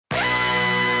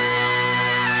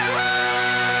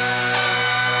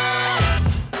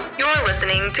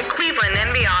listening to Cleveland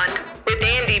and Beyond with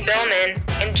Andy Billman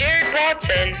and Jared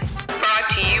Watson, brought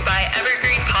to you by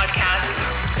Evergreen Podcasts.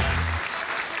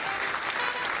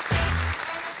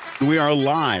 We are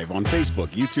live on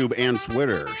Facebook, YouTube, and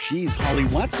Twitter. She's Holly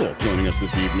Wetzel joining us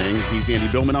this evening. He's Andy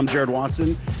Billman. I'm Jared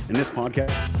Watson, and this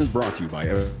podcast is brought to you by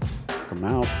Come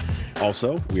Out.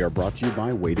 Also, we are brought to you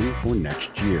by Waiting for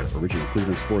Next Year, original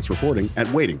Cleveland sports reporting at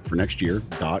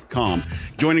waitingfornextyear.com.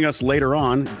 Joining us later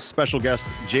on, special guest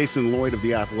Jason Lloyd of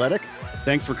The Athletic.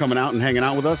 Thanks for coming out and hanging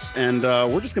out with us. And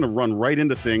we're just going to run right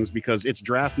into things because it's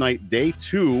draft night day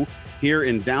 2 here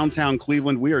in downtown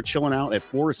Cleveland. We are chilling out at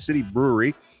Forrest City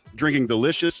Brewery, drinking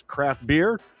delicious craft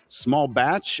beer, small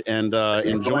batch, and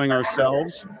enjoying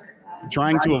ourselves,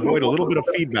 trying to avoid a little bit of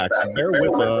feedback. So bear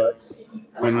with us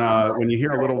when you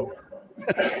hear a little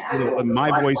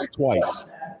my voice twice.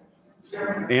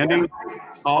 Andy,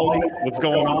 Ollie, what's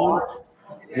going on?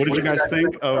 What did you guys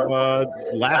think of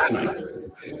last night?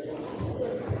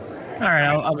 All right,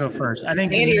 I'll go first. I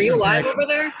think Andy, are you live over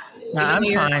there? Nah,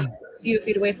 I'm fine. A few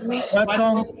feet away from me.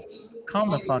 Wetzel,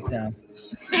 calm the fuck down.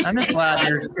 I'm just glad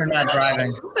you're not driving.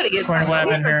 Somebody is According to what I've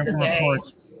been hearing from today.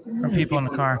 reports from people in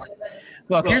the car.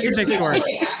 Look, here's the big story.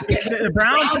 The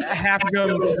Browns have to go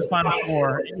to the Final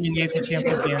Four in the AFC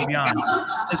Championship game and beyond.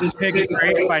 This pick is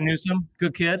great by Newsom.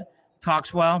 Good kid.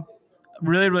 Talks well.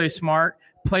 Really, really smart.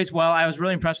 Plays well. I was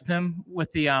really impressed with him with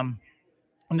the in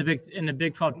the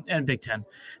Big 12 and Big 10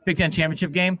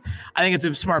 championship game. I think it's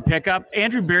a smart pickup.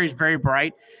 Andrew Berry's very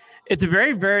bright. It's a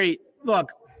very, very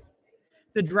look.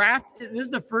 The draft. This is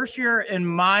the first year in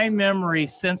my memory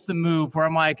since the move where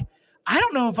I'm like, I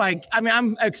don't know if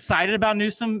I'm excited about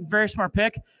Newsom. Very smart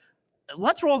pick.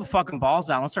 Let's roll the fucking balls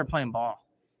out. Let's start playing ball.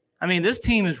 I mean, this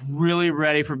team is really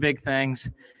ready for big things.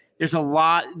 There's a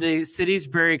lot. The city's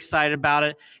very excited about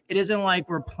it. It isn't like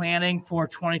we're planning for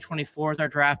 2024 with our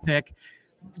draft pick.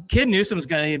 Kid Newsom's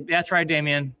going to – that's right,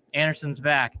 Damian. Anderson's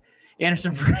back.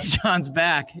 Anderson John's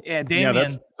back. Yeah, Damian. Yeah,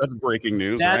 that's breaking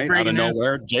news, right? Out of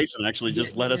nowhere. Jason actually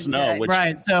just let us know.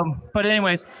 Right. So, but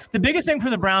anyways, the biggest thing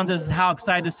for the Browns is how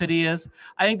excited the city is.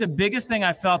 I think the biggest thing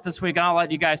I felt this week, and I'll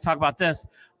let you guys talk about this.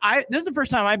 This is the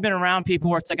first time I've been around people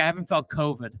where it's like I haven't felt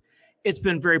COVID. It's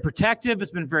been very protective.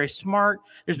 It's been very smart.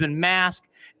 There's been masks.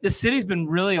 The city's been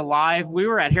really alive. We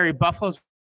were at Harry Buffalo's.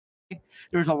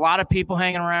 There was a lot of people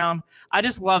hanging around. I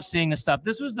just love seeing this stuff.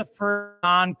 This was the first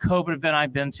non-COVID event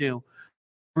I've been to.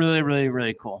 Really, really,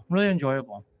 really cool. Really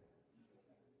enjoyable.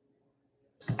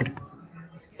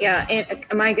 Yeah. And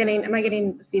am I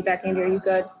getting feedback, Andy? Are you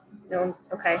good? No.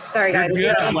 Okay. Sorry, guys.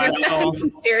 You're good. We're having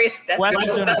some serious stuff.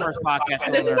 Wes's doing the first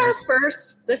podcast. This is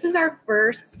our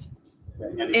first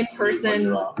in-person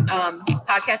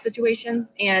podcast situation,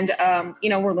 and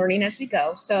we're learning as we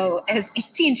go. So as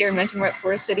Andy and Jared mentioned, we're at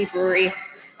Forrest City Brewery,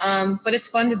 but it's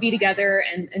fun to be together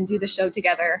and do the show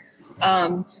together.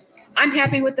 I'm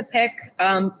happy with the pick,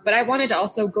 but I wanted to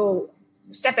also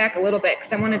step back a little bit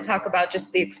because I want to talk about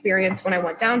just the experience when I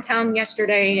went downtown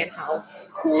yesterday and how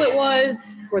cool it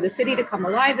was for the city to come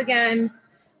alive again.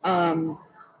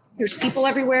 There's people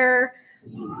everywhere.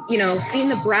 Seeing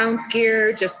the Browns gear,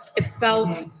 it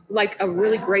felt like a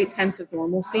really great sense of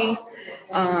normalcy,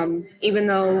 even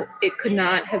though it could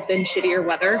not have been shittier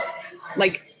weather.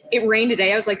 Like, it rained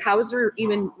today. I was like, how is there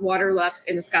even water left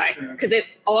in the sky? Because it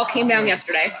all came down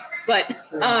yesterday. But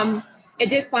it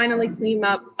did finally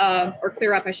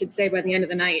clear up, I should say, by the end of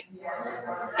the night.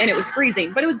 And it was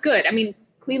freezing, but it was good. I mean,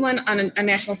 Cleveland on a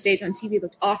national stage on TV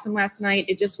looked awesome last night.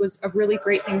 It just was a really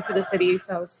great thing for the city.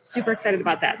 So I was super excited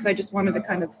about that. So I just wanted to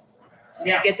kind of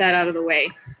get that out of the way.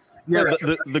 Yeah,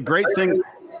 the great thing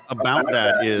about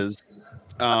that is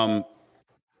that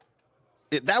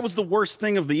was the worst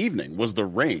thing of the evening was the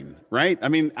rain, right? I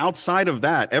mean, outside of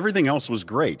that, everything else was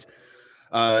great.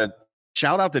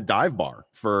 Shout out to Dive Bar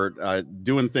for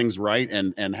doing things right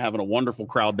and having a wonderful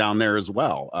crowd down there as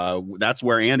well. That's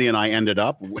where Andy and I ended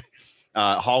up.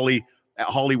 Holly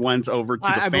went over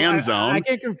to the fan zone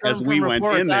as we went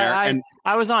in there.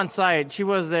 I was on site. She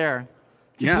was there.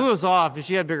 She blew us off, but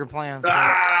she had bigger plans.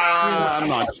 I'm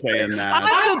not saying that.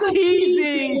 I'm just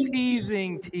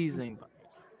teasing.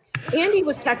 Andy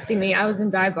was texting me. I was in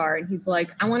Dive Bar, and he's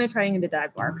like, I want to try into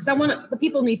Dive Bar because the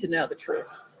people need to know the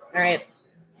truth. All right.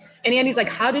 And Andy's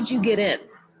like, how did you get in?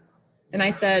 And I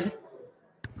said,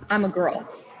 I'm a girl.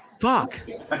 Fuck.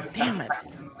 Damn it.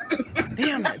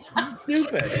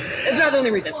 Stupid. It's not the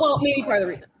only reason. Well, maybe part of the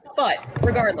reason. But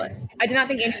regardless, I did not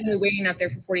think Andy would be waiting out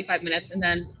there for 45 minutes. And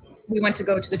then we went to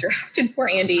go to the draft, and poor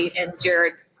Andy and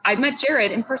Jared. I met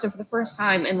Jared in person for the first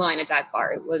time in line at Dive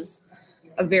Bar. It was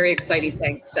a very exciting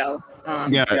thing. So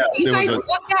you guys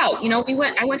lucked out.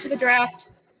 I went to the draft.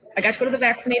 I got to go to the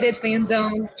vaccinated fan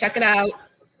zone, check it out.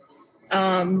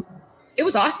 It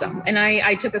was awesome. And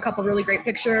I took a couple really great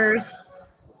pictures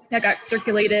that got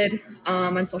circulated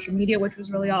on social media, which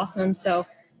was really awesome. So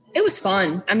it was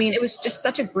fun. I mean, it was just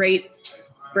such a great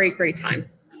time.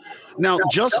 Now,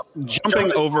 just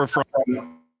jumping over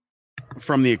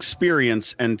from the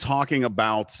experience and talking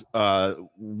about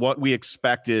what we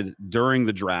expected during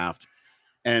the draft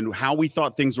and how we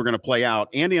thought things were going to play out.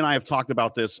 Andy and I have talked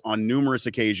about this on numerous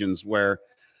occasions where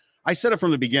I said it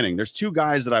from the beginning. There's two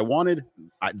guys that I wanted,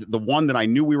 the one that I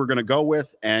knew we were going to go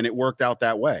with, and it worked out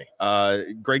that way.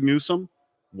 Greg Newsome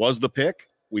was the pick.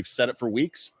 We've said it for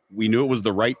weeks. We knew it was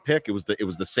the right pick. It was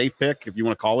the safe pick, if you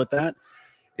want to call it that.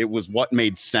 It was what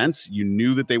made sense. You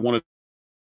knew that they wanted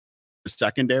a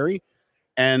secondary.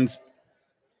 And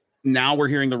now we're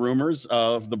hearing the rumors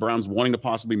of the Browns wanting to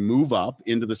possibly move up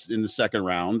into this in the second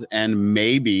round and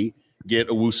maybe get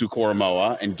Owusu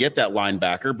Koromoa and get that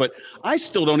linebacker. But I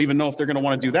still don't even know if they're going to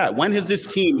want to do that. When has this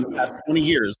team in the past 20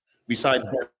 years, besides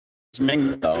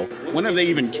Mingo, when have they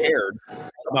even cared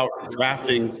about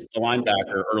drafting a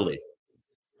linebacker early?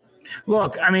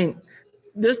 Look, I mean,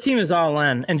 this team is all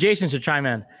in, and Jason should chime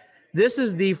in. This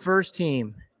is the first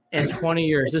team in 20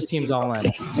 years. This team's all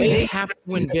in. They have to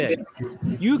win big.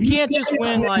 You can't just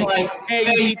win like,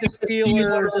 hey, you beat the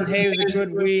Steelers, and hey, it was a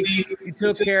good week. You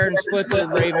took care and split the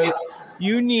Ravens.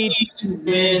 You need to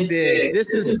win big.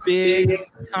 This is big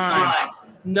time.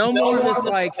 No more of this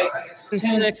like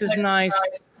 6 is nice.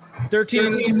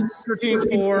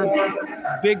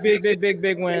 13-4,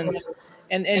 big wins.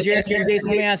 And Jared and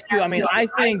Jason, let me ask you. I mean, I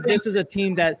think this is a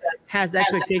team that has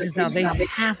expectations now. They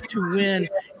have to win,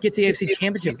 get the AFC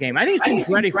Championship game. I think this team's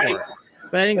ready for it,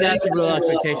 but I think that's the real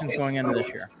expectations going into this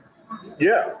year.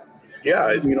 Yeah.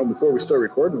 You know, before we start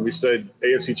recording, we said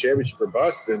AFC Championship or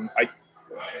bust, and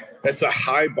that's a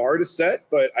high bar to set,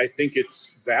 but I think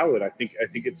it's valid. I think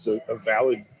it's a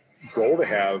valid goal to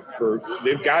have.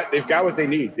 They've got what they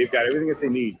need. They've got everything that they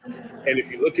need. And if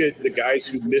you look at the guys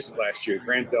who missed last year,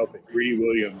 Grant Delpit, Greedy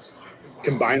Williams,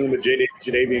 combine them with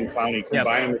Jadeveon Clowney,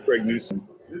 combine them with Greg Newsome,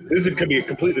 this could be a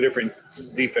completely different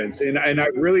defense. And I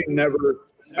really never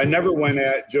went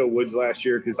at Joe Woods last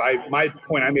year because my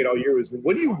point I made all year was,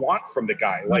 what do you want from the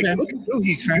guy? Like, look at who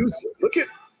he's using. Look at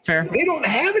they don't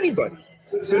have anybody.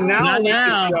 So now we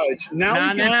can judge. Now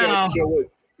we can judge Joe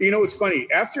Woods. You know, it's funny.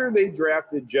 After they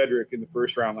drafted Jedrick in the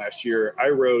first round last year, I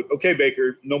wrote, okay,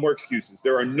 Baker, no more excuses.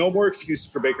 There are no more excuses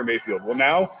for Baker Mayfield. Well,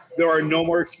 now there are no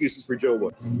more excuses for Joe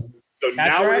Woods. So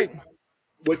now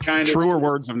what kind of – truer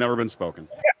words have never been spoken.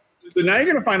 Yeah. So now you're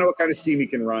going to find out what kind of scheme he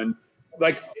can run.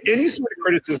 Like, any sort of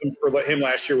criticism for him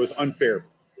last year was unfair.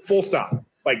 Full stop.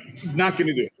 Like, not going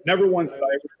to do it. Never once did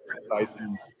I ever criticize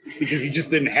him because he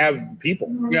just didn't have the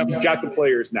people. Yep. He's got the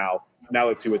players now. Now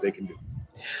let's see what they can do.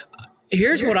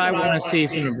 Here's what I want to see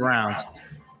from the Browns.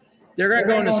 They're going to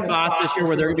go into spots this year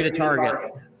where they're going to be the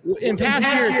target. In past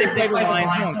years, they played the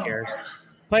Lions. No one cares.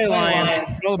 Play the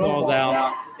Lions, throw the balls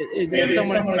out. Is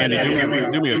someone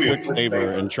do me a quick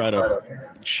favor and try to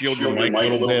shield your mic a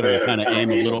little bit or kind of aim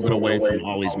a little bit away from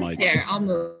Holly's mic. Here, I'll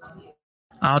move.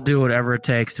 I'll do whatever it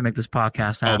takes to make this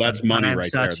podcast happen. Oh, that's money right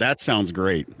there. That sounds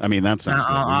great. I mean, that sounds good.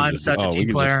 I'm such a team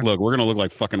player. Look, we're going to look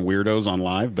like fucking weirdos on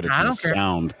live, but it's going to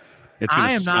sound – it's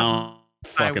going to sound –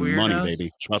 fucking money,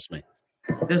 baby. Trust me.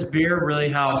 This beer really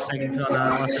helps make me feel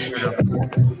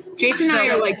Jason and I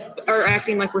are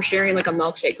acting like we're sharing like a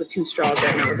milkshake with 2 straws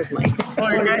right now with this mic. Oh,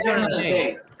 you guys are on a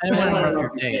date. I didn't want to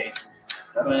interrupt your date.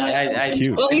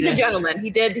 Cute. Well, he's a gentleman.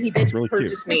 He did really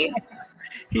purchase me.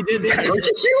 He did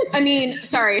purchase you? I mean,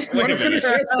 sorry. Where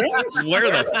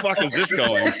the fuck is this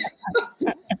going?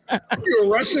 You a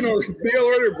Russian or mail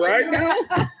order bride now?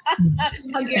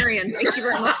 Hungarian. Thank you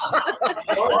very much.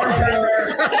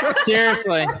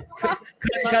 Seriously.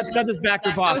 Cut this back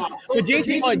to Bob. But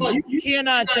Jason Lloyd, you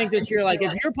cannot think this year, like,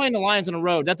 if you're playing the Lions on the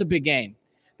road, that's a big game.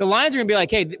 The Lions are going to be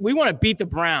like, hey, we want to beat the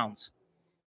Browns.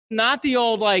 Not the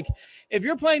old, like, if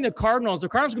you're playing the Cardinals are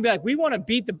going to be like, we want to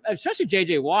beat especially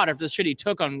J.J. Watt after the shit he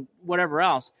took on whatever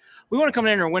else. We want to come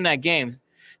in there and win that game.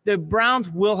 The Browns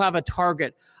will have a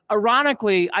target.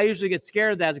 Ironically, I usually get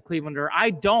scared of that as a Clevelander.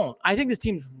 I don't. I think this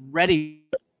team's ready.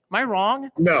 Am I wrong?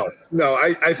 No.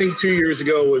 I think 2 years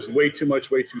ago was way too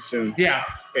much, way too soon. Yeah.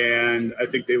 And I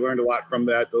think they learned a lot from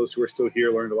that. Those who are still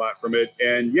here learned a lot from it.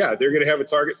 And, yeah, they're going to have a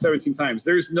target 17 times.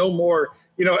 There's no more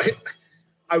 – you know,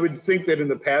 I would think that in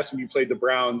the past when you played the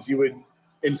Browns, you would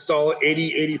install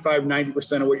 80, 85,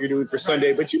 90% of what you're doing for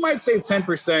Sunday. But you might save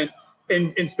 10%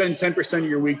 and spend 10% of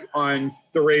your week on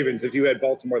the Ravens if you had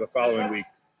Baltimore the following week.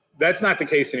 That's not the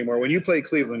case anymore. When you play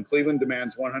Cleveland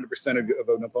demands 100% of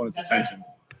an opponent's attention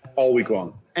all week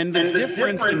long. And the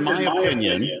difference, in my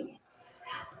opinion,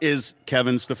 is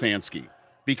Kevin Stefanski,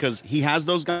 because he has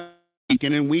those guys week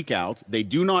in and week out. They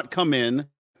do not come in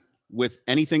with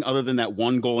anything other than that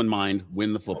one goal in mind: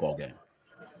 win the football game.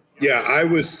 Yeah, I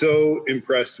was so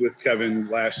impressed with Kevin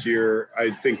last year.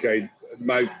 I think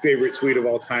my favorite tweet of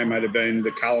all time might have been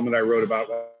the column that I wrote about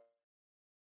why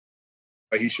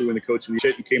he should win the coach of the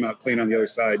year. He came out playing on the other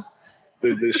side,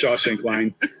 the Shawshank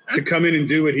line, to come in and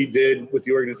do what he did with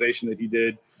the organization that he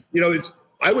did.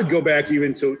 I would go back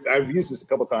even to, I've used this a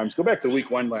couple times, go back to week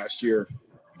 1 last year,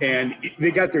 and they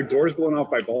got their doors blown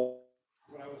off by Baltimore.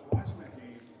 When I was watching that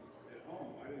game at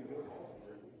home, I didn't go to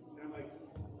Baltimore, and I'm like,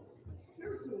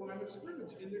 they're to the line of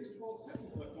scrimmage, and there's 12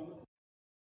 seconds left on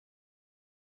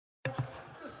the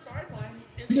sideline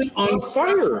isn't on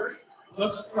fire.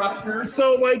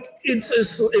 So,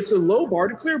 it's a low bar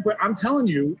to clear, but I'm telling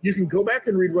you, you can go back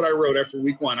and read what I wrote after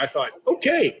week 1. I thought,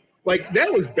 okay,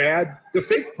 that was bad. The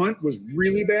fake punt was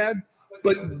really bad,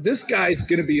 but this guy's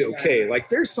going to be okay.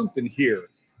 There's something here.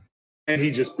 And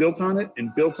he just built on it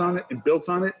and built on it and built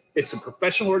on it. It's a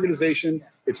professional organization.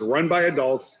 It's run by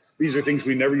adults. These are things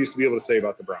we never used to be able to say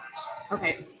about the Browns.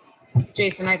 Okay.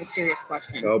 Jason, I have a serious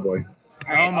question. Oh, boy.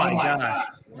 Right. Oh, my gosh.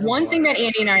 One thing that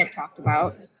Andy and I have talked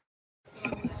about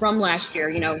from last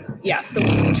year, so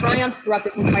we triumphed throughout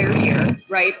this entire year,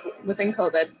 right, within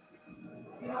COVID.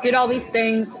 Did all these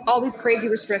things, all these crazy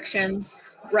restrictions,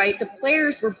 right? The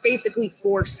players were basically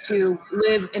forced to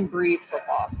live and breathe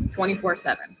football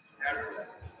 24/7.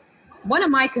 One of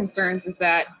my concerns is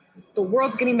that the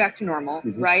world's getting back to normal,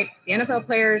 right? The NFL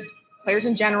players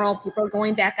in general, people are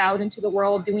going back out into the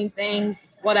world, doing things,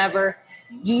 whatever.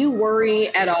 Do you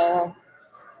worry at all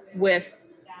with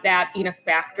that being a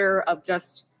factor of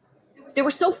just, they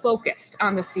were so focused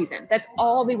on the season. That's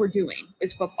all they were doing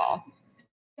is football.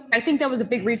 I think that was a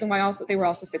big reason why they were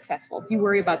also successful. Do you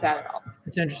worry about that at all?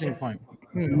 It's an interesting point.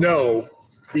 No,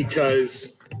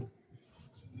 because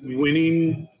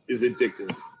winning is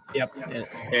addictive. Yep.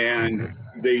 And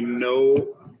they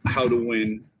know how to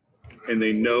win, and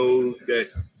they know that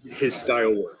his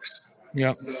style works.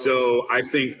 Yep. So I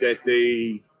think that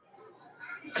winning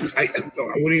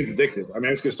is addictive. I mean,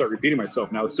 I'm just going to start repeating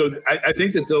myself now. So I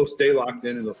think that they'll stay locked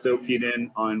in and they'll still keyed in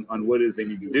on what it is they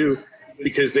need to do,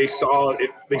 because they saw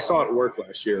it work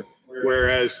last year.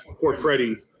 Whereas poor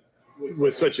Freddie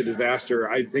was such a disaster.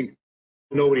 I think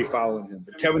nobody following him.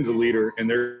 But Kevin's a leader,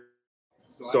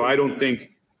 so I don't think.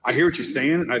 I hear what you're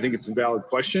saying. I think it's a valid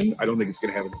question. I don't think it's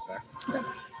going to have an impact.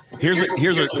 Here's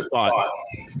a thought,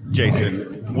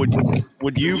 Jason.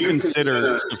 Would you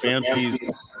consider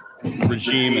Stefanski's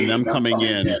regime and them coming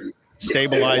in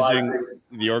stabilizing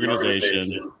the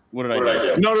organization? What did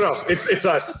I do? No. It's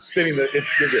us spinning you're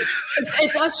good.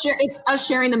 It's us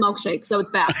sharing the milkshake, so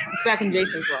it's back. It's back in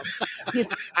Jason's world.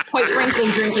 He's quite frankly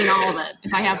drinking all of it.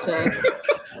 If I have to.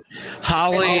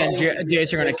 Holly and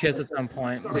Jason are going to kiss at some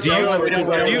point. We don't want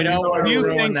to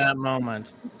ruin that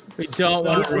moment. We don't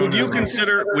want to ruin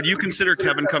Would you consider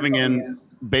Kevin coming in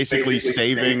basically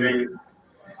saving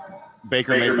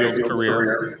Baker Mayfield's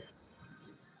career?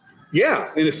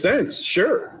 Yeah, in a sense,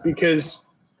 sure. Because,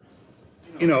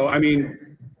 I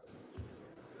mean,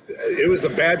 it was a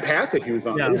bad path that he was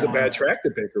on. Yeah, it was a bad track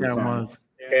that Baker was on. Was.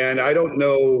 And I don't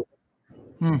know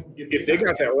if they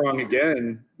got that wrong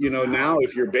again. Now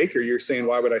if you're Baker, you're saying,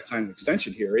 why would I sign an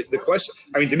extension here?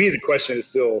 To me, the question is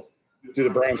still, do the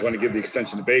Browns want to give the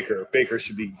extension to Baker? Baker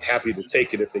should be happy to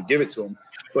take it if they give it to him.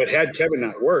 But had Kevin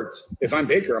not worked, if I'm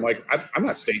Baker, I'm like, I'm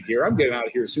not staying here. I'm getting out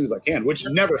of here as soon as I can, which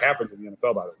never happens in the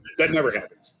NFL, by the way. That never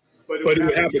happens. But it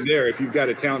would happen there. If you've got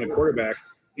a talented quarterback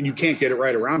and you can't get it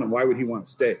right around him, why would he want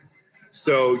to stay?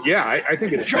 So, yeah, I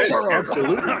think it's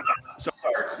absolutely.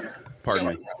 Pardon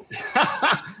me.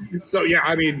 So, yeah,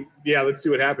 I mean, let's see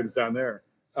what happens down there.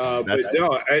 I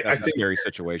think a scary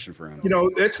situation for him.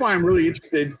 That's why I'm really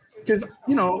interested because,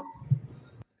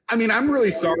 I'm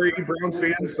really sorry, Browns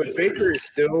fans, but Baker is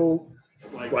still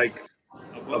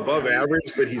above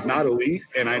average, but he's not elite.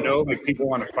 And I know people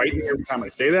want to fight me every time I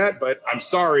say that, but I'm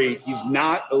sorry, he's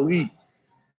not elite.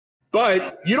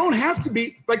 But you don't have to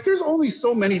be there's only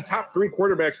so many top 3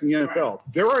 quarterbacks in the NFL.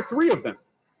 There are 3 of them,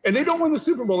 and they don't win the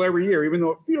Super Bowl every year, even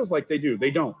though it feels like they do.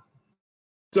 They don't.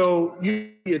 So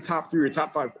you need a top 3 or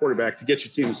top 5 quarterback to get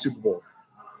your team to the Super Bowl.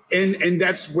 And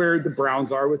that's where the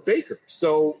Browns are with Baker.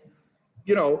 So,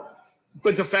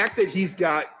 but the fact that he's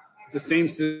got the same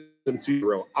system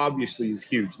 2-0 obviously is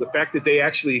huge. The fact that they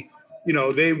actually,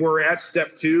 they were at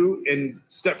step 2 and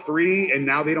step 3, and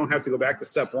now they don't have to go back to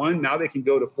step 1. Now they can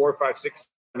go to 4, 5, 6,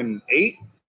 7, 8.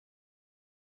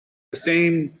 The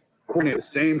same coordinator, the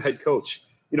same head coach.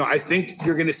 I think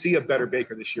you're going to see a better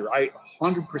Baker this year. I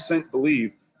 100%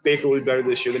 believe Baker will be better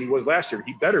this year than he was last year.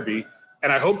 He better be.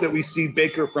 And I hope that we see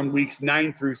Baker from weeks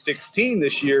 9 through 16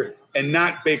 this year and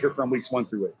not Baker from weeks 1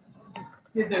 through 8.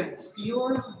 Did the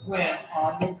Steelers win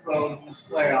on the road in the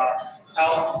playoffs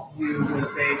help you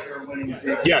with Baker winning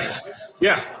big? Yes.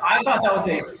 Yeah. I thought that was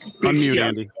a Unmute,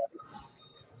 Andy.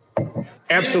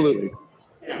 Absolutely.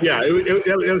 Yeah,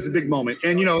 it was a big moment.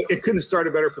 And, it couldn't have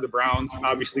started better for the Browns,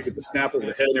 obviously, with the snap over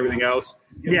the head and everything else.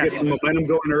 You get some momentum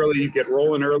going early. You get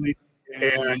rolling early.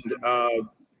 And,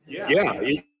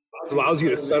 it allows you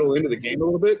to settle into the game a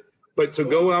little bit. But to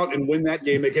go out and win that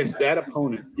game against that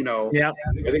opponent,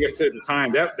 I think I said at the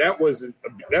time, that was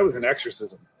an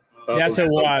exorcism. Yes, it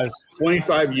was.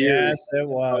 25 years it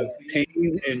was. of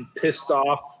pain and pissed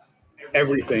off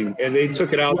everything, and they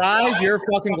took it out. Rise your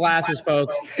fucking glasses,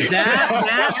 folks.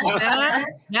 That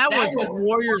was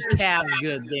Warriors Cavs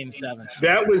good game 7.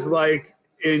 That was like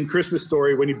in Christmas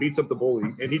Story when he beats up the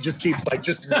bully, and he just keeps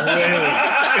just wailing,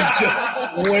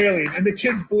 and the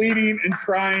kid's bleeding and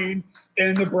crying,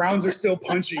 and the Browns are still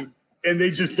punching, and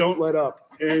they just don't let up.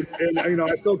 And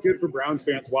I felt good for Browns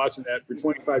fans watching that for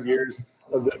 25 years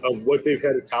of what they've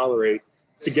had to tolerate.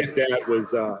 To get that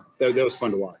was that was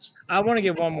fun to watch. I want to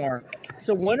get one more.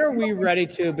 So when are we ready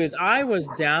to? Because I was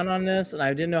down on this and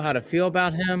I didn't know how to feel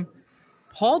about him.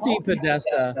 Paul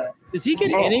DePodesta, does he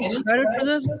get any credit for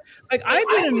this? Like, I've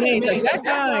been amazed. Like, that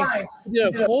guy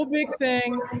did a whole big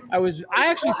thing. I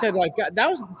actually said, like, that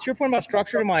was to your point about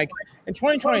structure. I'm like, in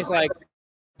 2020, it's like,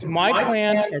 it's my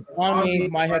plan. It's on me.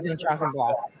 My head's in the chopping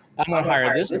block. I'm going to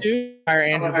hire this dude, hire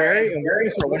Andrew Berry, and we're going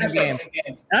to start winning games.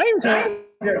 And I even told him,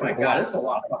 oh my God, that's a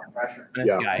lot of fucking pressure.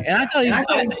 This guy. And I thought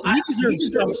he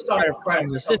deserves so much credit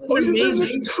from this. It's amazing. He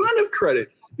deserves a ton of credit.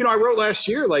 I wrote last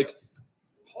year, like,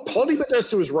 Paul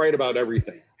DePodesta was right about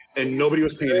everything, and nobody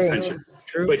was paying attention.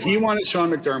 True. But he wanted Sean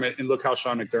McDermott, and look how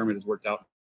Sean McDermott has worked out.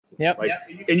 Yep.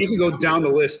 And you can go down the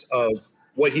list of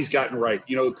what he's gotten right.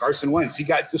 Carson Wentz, he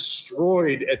got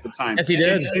destroyed at the time. Yes, he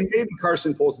did. And maybe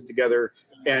Carson pulls it together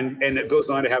and it goes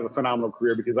on to have a phenomenal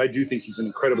career, because I do think he's an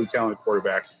incredibly talented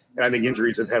quarterback. And I think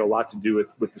injuries have had a lot to do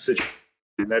with the situation.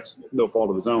 And that's no fault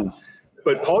of his own.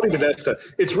 But Paul DePodesta,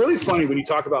 it's really funny when you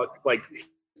talk about, like,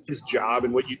 his job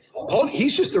and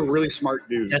he's just a really smart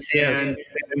dude. Yes, he is.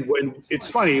 And when it's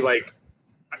funny, like,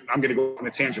 I'm going to go on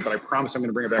a tangent, but I promise I'm going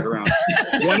to bring it back around.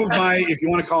 One of my, if you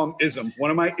want to call them isms, one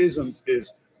of my isms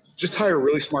is just hire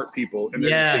really smart people and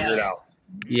they're going to figure it out.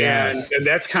 Yes. And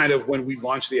that's kind of when we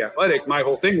launched The Athletic. My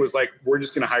whole thing was like, we're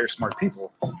just going to hire smart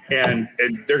people and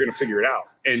they're going to figure it out.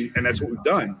 And that's what we've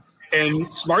done.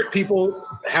 And smart people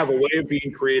have a way of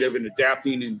being creative and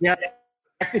adapting. And the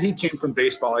fact that he came from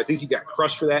baseball, I think he got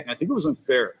crushed for that. And I think it was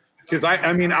unfair. Because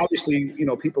I mean, obviously,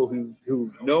 people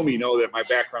who know me know that my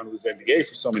background was NBA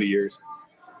for so many years.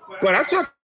 But I've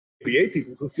talked to NBA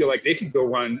people who feel like they could go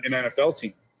run an NFL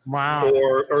team. Wow.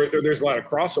 Or there's a lot of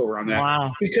crossover on that.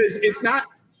 Wow. Because it's not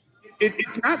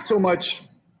so much.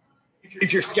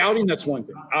 If you're scouting, that's one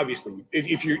thing. Obviously,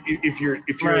 if you're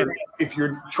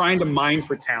trying to mine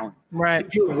for talent, right?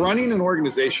 If you're running an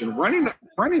organization, running an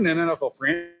NFL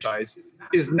franchise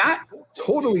is not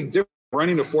totally different.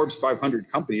 Running a Forbes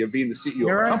 500 company, of being the CEO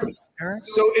of a company. Right.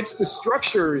 So it's the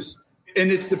structures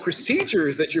and it's the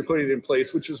procedures that you're putting in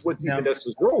place, which is what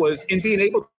DePodesta's role is in being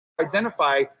able to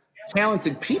identify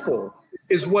talented people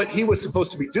is what he was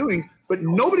supposed to be doing, but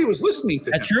nobody was listening to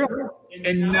him. That's true.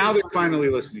 And now they're finally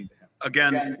listening to him.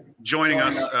 Again, joining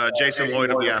us, Jason Lloyd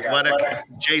of The Athletic.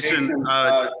 Jason,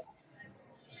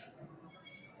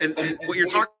 and what you're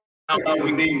talking about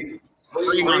being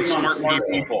bringing on smart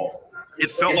people.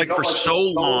 It felt like for so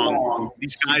long,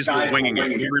 these guys were winging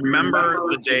it. We remember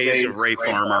the days of Ray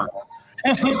Farmer.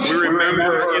 We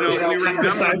remember,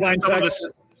 the sideline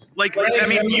text. Like, I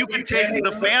mean, you could take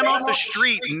the fan off the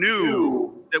street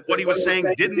knew that what he was saying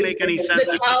didn't make any sense.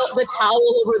 The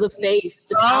towel over the face.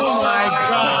 Oh my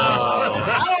God! The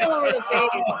towel over the face.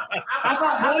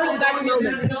 One of the best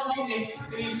moments.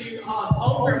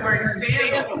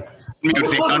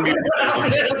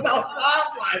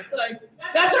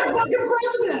 That's our fucking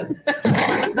president.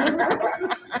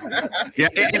 Yeah,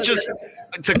 it's just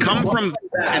to come from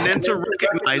and then to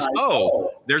recognize,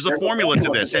 there's a formula to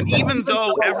this. And even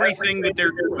though everything that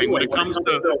they're doing when it comes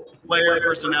to player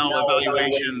personnel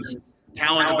evaluations,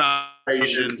 talent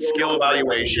evaluations, skill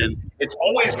evaluation, it's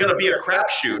always going to be a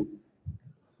crapshoot.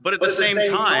 But at the same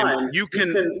time, you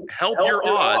can help your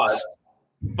odds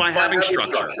by having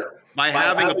structure, by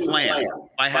having a plan,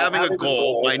 by having a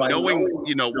goal, by knowing,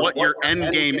 what your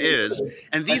end game is.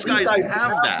 And these guys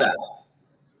have that.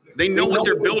 They know what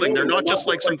they're building. They're not just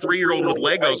like some 3-year-old with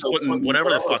Legos putting whatever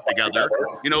the fuck together.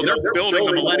 You know, they're building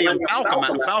the Millennium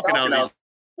Falcon out of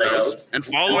these things and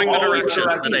following the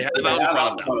directions that they have out in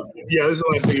front of them. Yeah, this is the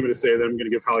last thing I'm going to say. Then I'm going to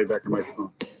give Holly back her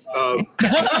microphone. I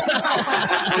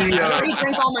already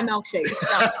drank all my milkshakes.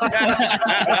 So.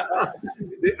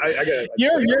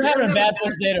 You're having a bad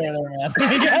first date over there, man.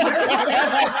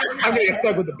 I'm going to get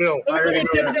stuck with the bill. I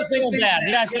single dad.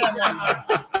 You guys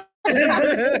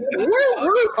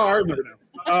I remember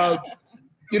now.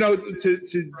 You know,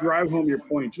 to drive home your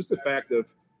point, just the fact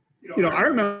of, you know, I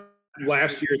remember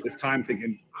last year at this time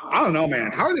thinking, I don't know,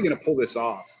 man, how are they going to pull this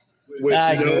off with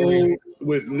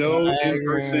no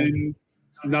in-person,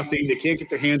 nothing? They can't get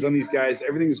their hands on these guys.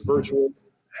 Everything is virtual.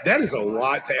 That is a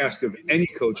lot to ask of any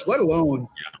coach, let alone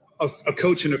a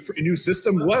coach in a new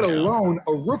system, let alone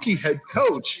a rookie head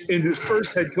coach in his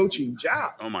first head coaching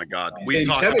job. Oh my God, we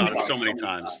talked about it so many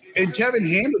times. And Kevin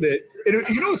handled it. And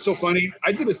you know what's so funny?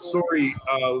 I did a story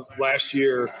last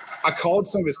year. I called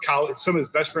some of his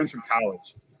best friends from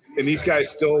college, and these guys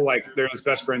still they're his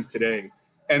best friends today.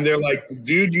 And they're like, the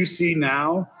dude you see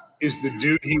now is the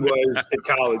dude he was at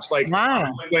college. Like,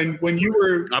 wow. When you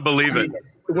were, I believe it.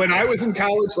 When I was in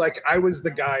college, I was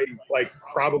the guy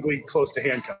probably close to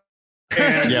handcuffs.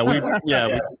 And,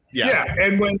 yeah.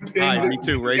 And when me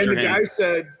too. Raise your hand. The guy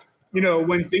said, you know,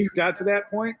 when things got to that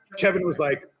point, Kevin was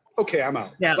like, "Okay, I'm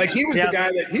out." Yeah. He was the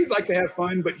guy that he'd like to have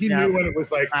fun, but he knew when it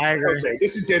was like, "Okay,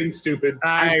 this is getting stupid."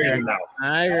 I agree. And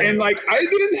I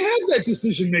didn't have that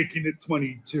decision making at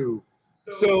 22.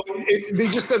 So they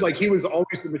just said he was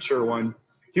always the mature one.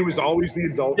 He was always the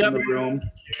adult in the room,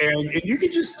 and you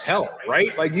could just tell,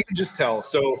 right? You could just tell.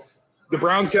 So the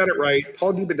Browns got it right.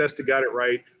 Paul DiPodesta got it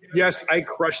right. Yes, I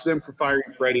crushed them for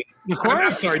firing Freddie.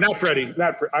 I'm sorry, not Freddie.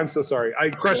 I'm so sorry. I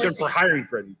crushed them for hiring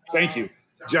Freddie. Thank you,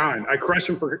 John. I crushed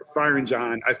him for firing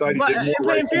John. I thought he did more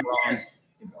right than wrong.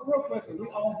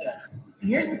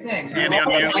 Here's the thing.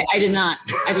 I did not.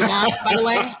 By the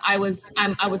way, I was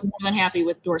more than happy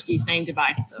with Dorsey saying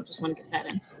goodbye. So just want to get that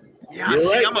in. Yeah,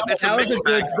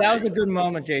 that was a good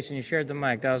moment, Jason. You shared the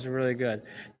mic. That was really good.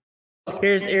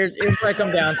 Here's what I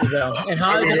come down to though. And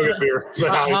Holly,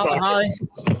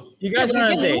 you guys are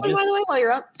on a date. By the way, while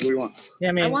you're up. What do we want? Yeah,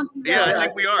 I mean, I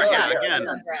think we are. Yeah, again.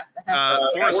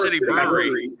 Forrest City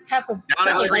Brewery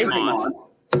down in Tremont.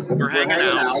 We're hanging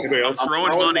out.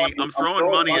 I'm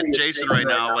throwing money at Jason right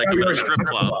now, like you're in a strip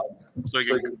club. So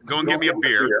you can go and get me a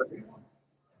beer.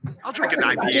 I'll drink an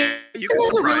IPA. He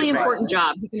has a really important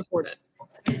job. He can afford it,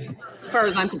 as far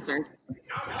as I'm concerned.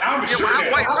 Why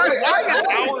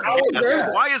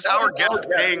is our guest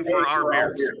paying for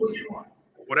our beers?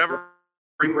 Whatever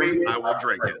bring me, I will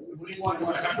drink it.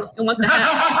 And what the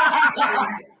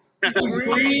heck?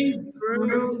 Gluten-free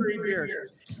beers.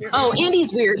 Oh,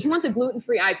 Andy's weird. He wants a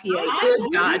gluten-free IPA.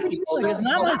 Good God. It's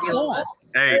not like sauce.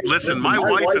 Hey, listen, my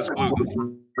wife is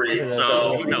gluten-free,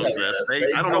 so he knows this.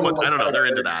 I don't know. They're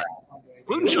into that.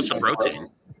 Gluten's just a protein,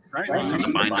 right? Nothing to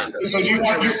mind it. So you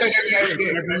said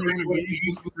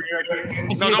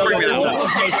No, don't bring me that up.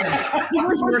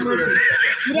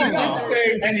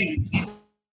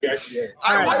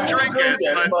 I won't drink it,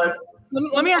 but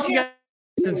let me ask you guys,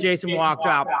 since Jason walked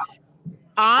out.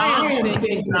 I am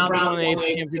thinking the Browns will win the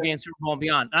AFC Championship game, Super Bowl and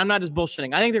beyond. And I'm not just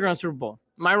bullshitting. I think they're going to Super Bowl.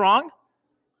 Am I wrong?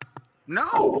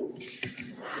 No.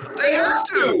 They have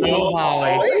to. No,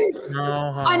 Holly.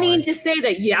 I mean, to say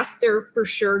that, yes, they're for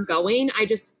sure going.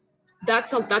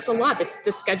 That's a lot.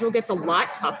 The schedule gets a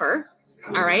lot tougher.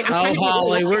 All right. I'm trying to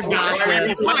Holly, we're done.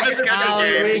 Look at the schedule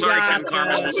game. Sorry, Ken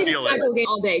Carmel. We'll steal it. Schedule game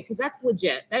all day because that's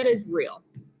legit. That is real.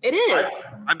 It is.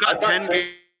 I've got 10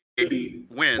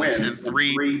 wins and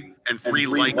three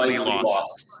likely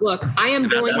losses. Look, I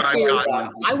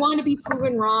want to be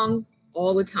proven wrong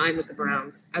all the time with the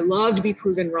Browns. I love to be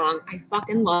proven wrong. I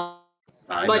fucking love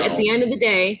it. But at the end of the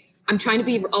day, I'm trying to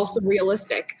be also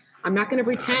realistic. I'm not going to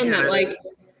pretend that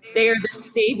they are the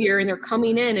savior and they're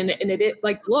coming in and it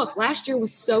look, last year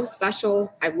was so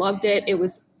special. I loved it. It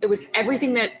was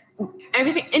anything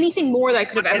more that I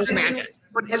could have ever imagined.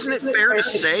 But isn't it fair to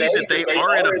say that they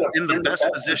are in the best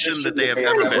position that they have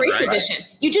ever been? They're in a great position.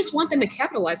 You just want them to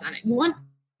capitalize on it.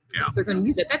 They're going to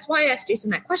use it. That's why I asked Jason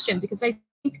that question, because I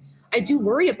think I do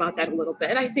worry about that a little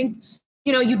bit. I think,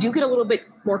 you do get a little bit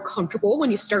more comfortable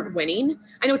when you start winning.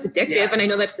 I know it's addictive and I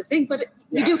know that's the thing, but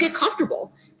you do get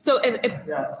comfortable. So if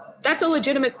that's a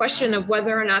legitimate question of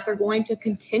whether or not they're going to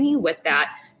continue with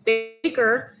that.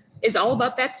 Baker is all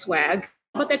about that swag,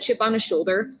 about that chip on his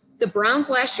shoulder. The Browns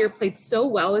last year played so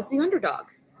well as the underdog.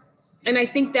 And I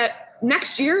think that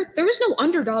next year, there is no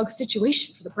underdog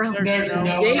situation for the Browns.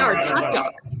 They are top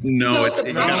dog. No, it's a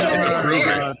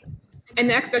proven. And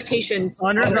the expectations.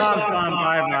 Underdogs on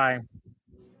bye-bye.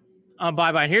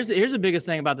 Bye-bye. Here's the biggest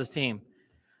thing about this team.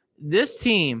 This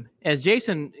team, as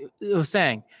Jason was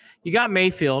saying, you got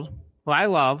Mayfield, who I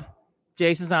love.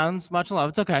 Jason's not as much love.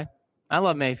 It's okay. I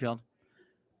love Mayfield.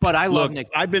 But I love Nick.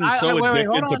 I've been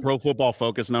addicted to Pro Football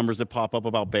Focus numbers that pop up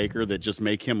about Baker that just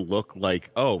make him look like,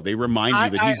 they remind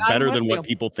you that he's better than what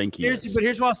people think he is. But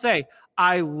here's what I'll say.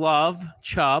 I love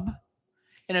Chubb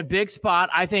in a big spot.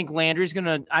 I think Landry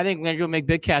will make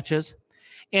big catches.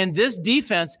 And this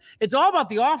defense, it's all about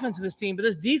the offense of this team, but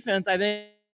this defense, I think,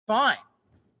 fine.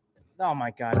 Oh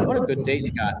my God! What a good date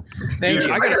you got. Thank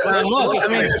you.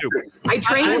 I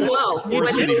trained him well. He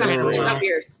went to got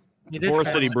beers.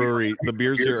 Forrest City Brewery. The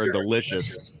beers here are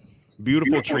delicious.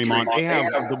 Beautiful Tremont. They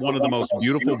have one of the most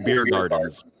beautiful beer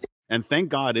gardens. And thank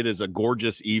God it is a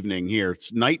gorgeous evening here.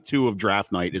 It's night 2 of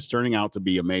draft night. It's turning out to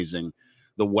be amazing.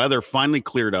 The weather finally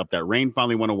cleared up. That rain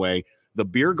finally went away. The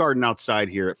beer garden outside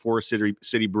here at Forrest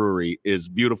City Brewery is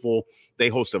beautiful. They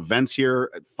host events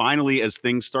here. Finally, as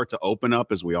things start to open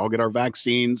up, as we all get our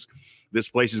vaccines, this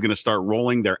place is going to start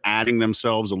rolling. They're adding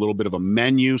themselves a little bit of a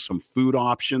menu, some food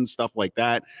options, stuff like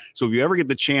that. So if you ever get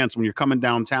the chance when you're coming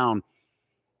downtown,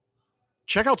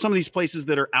 check out some of these places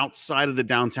that are outside of the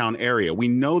downtown area. We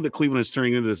know that Cleveland is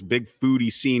turning into this big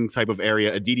foodie scene type of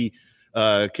area. Aditi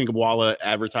Kinkabwala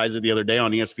advertised it the other day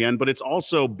on ESPN, but it's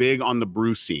also big on the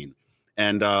brew scene.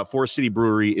 And Forrest City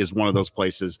Brewery is one of those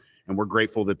places, and we're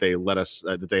grateful that they let us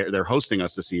that they're hosting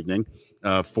us this evening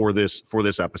for this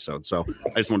episode. So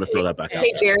I just wanted to throw that back out.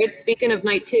 Hey, Jared, speaking of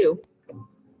night 2,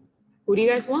 who do you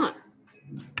guys want?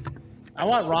 I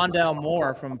want Rondell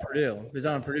Moore from Purdue. He's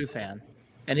I'm a Purdue fan,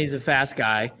 and he's a fast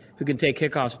guy who can take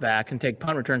kickoffs back and take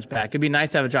punt returns back. It'd be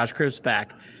nice to have a Josh Cribbs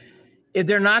back. If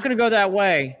they're not going to go that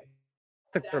way,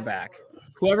 the quarterback,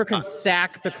 whoever can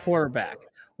sack the quarterback.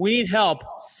 We need help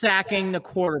sacking the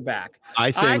quarterback.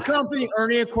 I come from the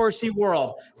Ernie Accorsi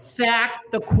world. Sack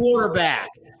the quarterback.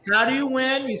 How do you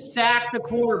win? You sack the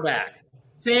quarterback.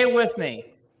 Say it with me.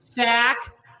 Sack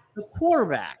the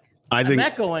quarterback. I'm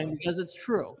echoing because it's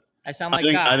true. I sound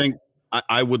like God.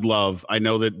 I would love. I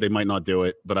know that they might not do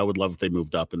it, but I would love if they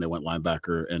moved up and they went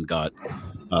linebacker and got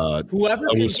whoever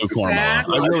can sack.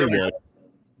 I really would.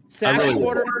 Sack the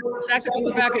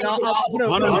quarterback, and I'll put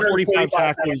 145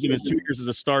 tackles in his 2 years as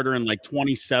a starter, and like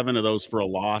 27 of those for a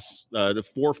loss. The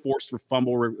 4 forced for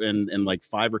fumble and like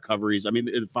 5 recoveries. I mean,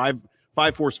 5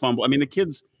 forced fumble. I mean, the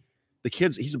kids.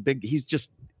 He's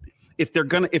just. If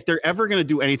they're ever gonna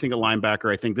do anything at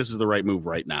linebacker, I think this is the right move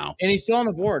right now. And he's still on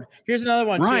the board. Here's another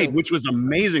one, right? too. Which was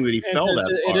amazing that he fell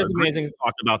that far. It is amazing. We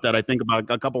talked about that, I think, about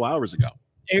a couple hours ago.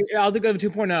 I'll go to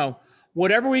 2.0.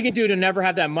 Whatever we can do to never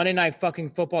have that Monday night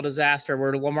fucking football disaster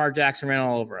where Lamar Jackson ran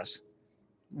all over us.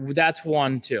 That's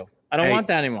 1, 2. I don't want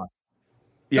that anymore.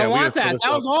 Yeah, don't want that.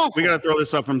 That was awful. We got to throw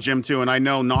this up from Jim too. And I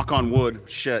know, knock on wood,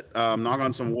 knock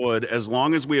on some wood, as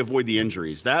long as we avoid the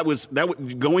injuries. That was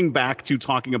going back to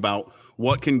talking about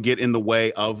what can get in the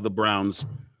way of the Browns,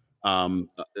 having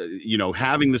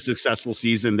the successful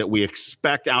season that we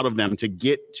expect out of them to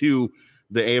get to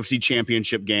the AFC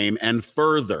Championship game and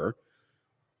further.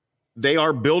 They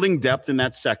are building depth in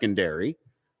that secondary.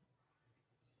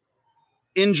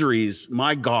 Injuries,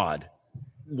 my God.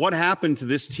 What happened to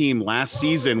this team last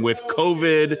season with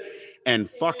COVID and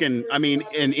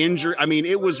injury? I mean,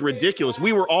 it was ridiculous.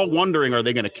 We were all wondering, are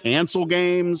they going to cancel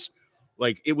games?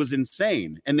 Like, it was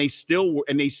insane. And they still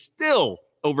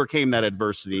overcame that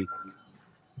adversity.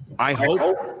 I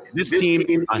hope this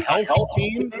team, a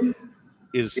healthy team,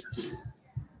 is.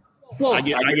 Well, I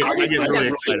get really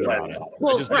excited about it.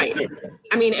 Well, right.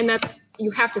 I mean, and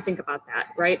you have to think about that,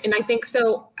 right? And I think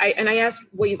so. I asked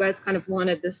what you guys kind of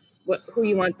wanted who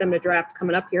you want them to draft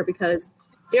coming up here, because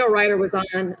Dale Ryder was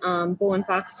on Bull and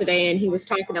Fox today, and he was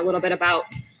talking a little bit about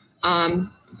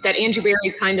that Andrew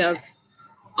Berry kind of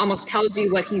almost tells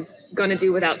you what he's going to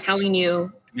do without telling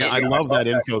you. Yeah, I love that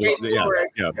info.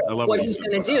 Yeah, I love what he's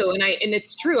going to do, and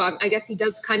it's true. I guess he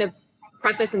does kind of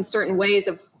preface in certain ways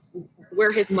of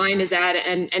where his mind is at.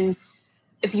 And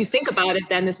if you think about it,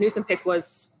 then this Newsome pick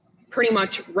was pretty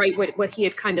much right what he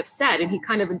had kind of said. And he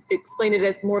kind of explained it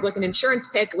as more of like an insurance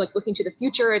pick, like looking to the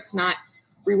future. It's not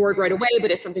reward right away, but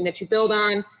it's something that you build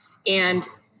on. And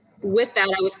with that,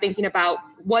 I was thinking about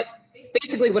what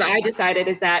I decided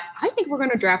is that I think we're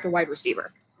going to draft a wide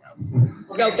receiver.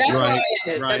 So that's why I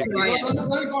ended. That's why I ended.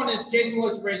 Let me go on this. Jason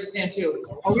Lloyd raised his hand too.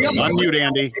 Are we unmute,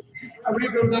 Andy. Are we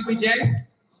going to go with WJ?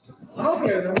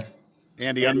 Okay.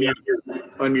 Andy, unmute.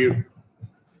 Unmute.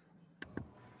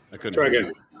 I couldn't. Try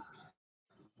again.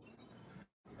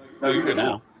 No, you're good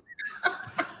now.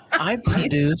 I've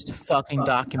produced fucking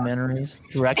documentaries,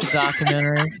 directed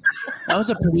documentaries That was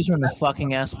a producer in the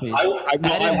fucking ass, please. I wish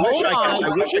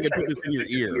I could put this in your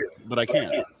ear, but I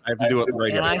can't. I have to do it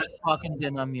right And now. I fucking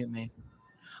didn't unmute me.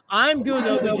 I'm good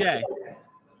with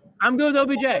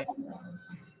OBJ.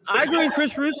 I agree with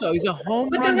Chris Russo. He's a home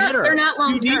run hitter. They're not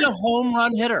long You need term. a home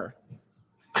run hitter.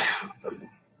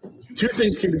 Two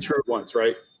things can be true at once,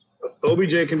 right?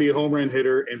 OBJ can be a home run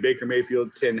hitter, and Baker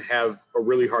Mayfield can have a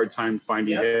really hard time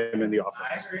finding him in the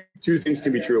offense. Two things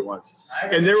can be true at once.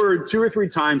 And there were 2 or 3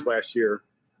 times last year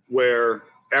where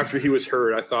after he was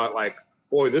hurt, I thought, like,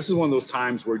 boy, this is one of those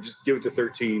times where just give it to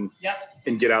 13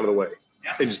 and get out of the way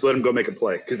and just let him go make a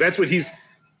play. Because that's what he's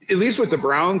 – at least with the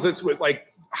Browns, that's what – like,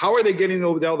 how are they getting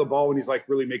Odell the ball when he's, like,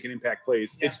 really making impact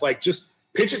plays? It's like just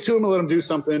pitch it to him and let him do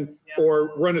something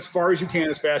or run as far as you can,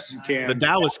 as fast as you can. The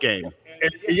Dallas game.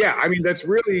 And, yeah, I mean, that's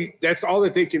all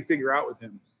that they can figure out with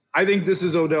him. I think this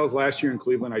is Odell's last year in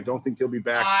Cleveland. I don't think he'll be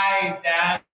back.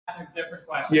 That's a different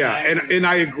question. Yeah, and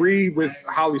I agree with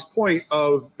Holly's point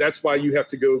of that's why you have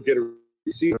to go get a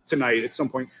receiver tonight at some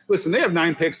point. Listen, they have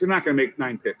 9 picks. They're not going to make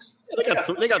 9 picks. They got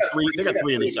 3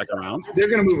 in the second round. They're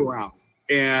going to move around.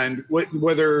 And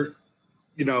whether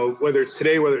it's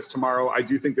today, whether it's tomorrow, I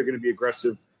do think they're going to be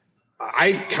aggressive.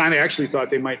 I kind of actually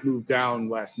thought they might move down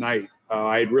last night.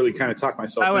 I had really kind of talked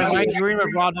myself into My it. dream of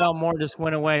Rondell Moore just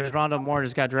went away because Rondell Moore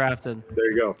just got drafted.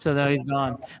 There you go. So now he's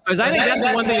gone. Because I think that's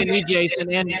the one thing they need, Jason,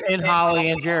 and Holly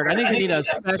and Jared. I think they need a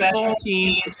special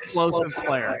team explosive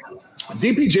player.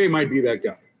 DPJ might be that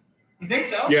guy. You think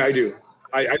so? Yeah, I do.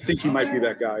 I think he might be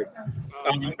that guy.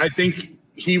 I think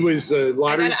he was a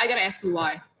lottery. I gotta ask you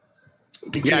why.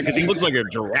 Because he looks like a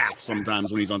giraffe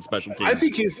sometimes when he's on special teams.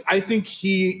 I think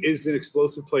he is an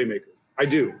explosive playmaker. I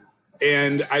do.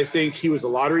 And I think he was a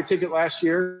lottery ticket last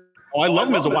year. Oh, I love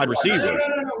him as a wide receiver.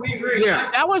 No, we agree. Yeah.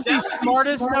 That was the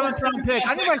smartest 7th-round pick.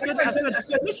 I think I said that. I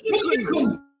said, this kid's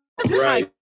good. Right.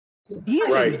 He's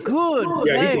a good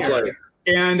player. Yeah, he's a player.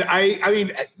 And I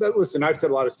mean, listen, I've said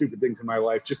a lot of stupid things in my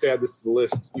life. Just add this to the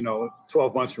list,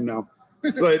 12 months from now.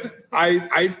 But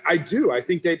I do. I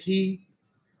think that he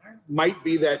might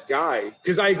be that guy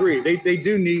because I agree. They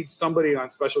do need somebody on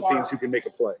special teams who can make a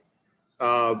play.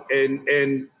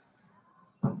 And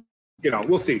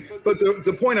we'll see. But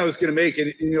the point I was going to make,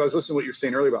 and I was listening to what you were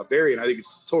saying earlier about Barry, and I think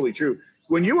it's totally true.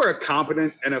 When you are a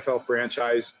competent NFL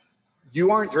franchise,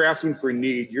 you aren't drafting for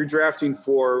need. You're drafting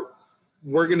for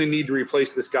we're going to need to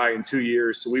replace this guy in 2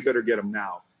 years, so we better get him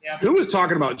now. Yeah. Who was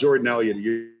talking about Jordan Elliott a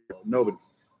year ago? Nobody.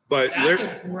 But That's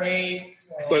a great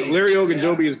But Larry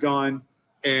Ogunjobi is gone,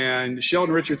 and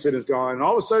Sheldon Richardson is gone, and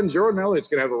all of a sudden Jordan Elliott's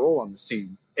going to have a role on this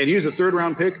team. And he was a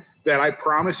 3rd-round pick that I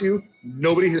promise you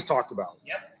nobody has talked about.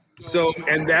 Yep. So,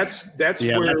 and that's where that's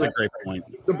a great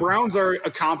point. The Browns are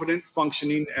a competent,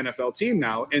 functioning NFL team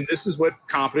now, and this is what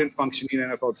competent, functioning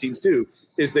NFL teams do: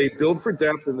 is they build for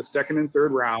depth in the 2nd and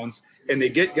 3rd rounds, and they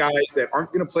get guys that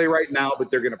aren't going to play right now,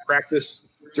 but they're going to practice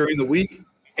during the week,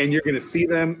 and you're going to see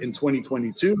them in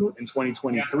 2022 and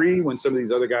 2023 when some of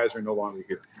these other guys are no longer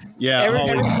here. Yeah,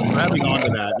 grabbing onto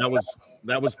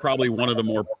that was probably one of the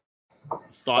more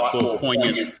thoughtful,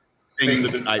 poignant things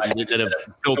that have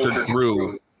filtered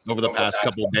through over the past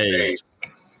couple of days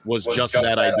was just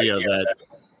that idea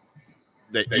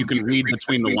that you can read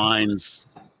between the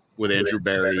lines with Andrew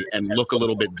Berry and look a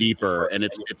little bit deeper, and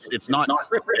it's not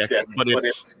cryptic, but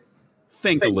it's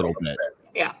think a little bit.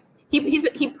 Yeah,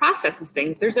 he processes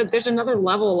things. There's another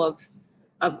level of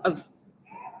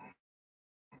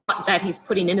that he's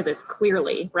putting into this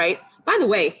clearly, right? By the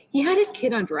way, he had his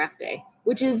kid on draft day,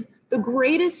 which is the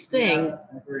greatest thing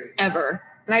ever,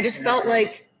 and I just felt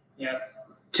like. Yeah.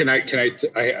 Can I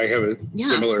have a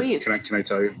similar? Please. Can I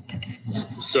tell you?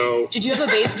 So Did you have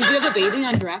a baby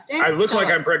on draft day? I look like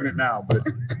I'm pregnant now, but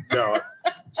no.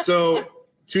 So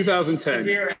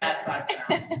 2010,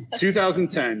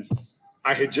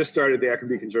 I had just started the Akron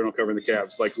Beacon Journal covering the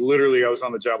Cavs. Like literally, I was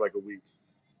on the job like a week,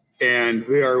 and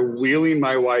they are wheeling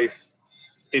my wife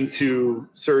into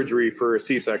surgery for a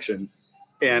C-section,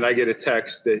 and I get a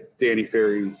text that Danny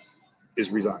Ferry is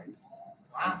resigned.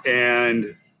 Wow.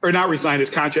 Or not resigned, his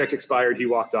contract expired, he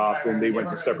walked off, and they went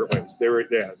to separate ways.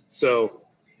 So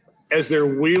as they're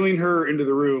wheeling her into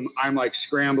the room, I'm like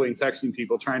scrambling, texting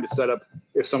people, trying to set up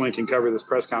if someone can cover this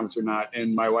press conference or not.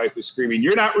 And my wife is screaming,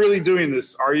 "You're not really doing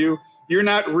this, are you? You're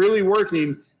not really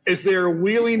working," as they're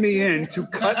wheeling me in to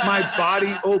cut my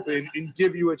body open and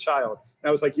give you a child. And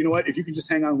I was like, you know what? If you can just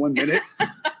hang on 1 minute,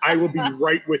 I will be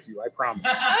right with you. I promise.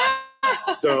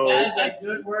 So That is a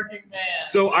good working man.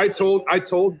 So I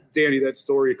told Danny that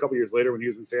story a couple years later when he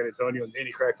was in San Antonio, and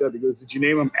Danny cracked up. He goes, "Did you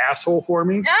name him asshole for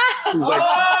me?" He's like,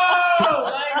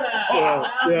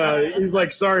 yeah. He's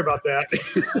like, "Sorry about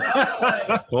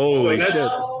that." Holy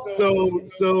shit!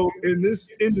 So in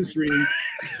this industry,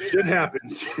 it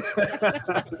happens.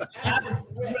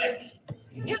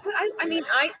 Yeah, but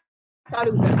I thought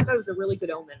it was a really good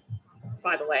omen,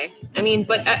 by the way. I mean,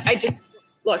 but I just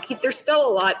look. There's still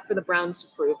a lot for the Browns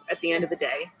to prove at the end of the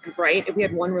day, right? We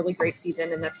had one really great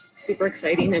season, and that's super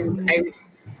exciting. And I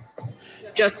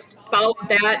just followed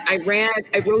that. I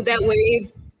rode that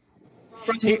wave.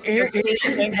 Here's the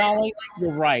thing, Holly.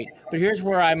 You're right, but here's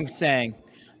where I'm saying,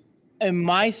 in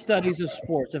my studies of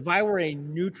sports, if I were a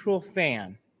neutral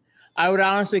fan, I would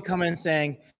honestly come in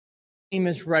saying, "Team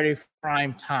is ready for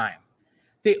prime time."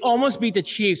 They almost beat the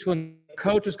Chiefs when the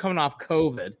coach was coming off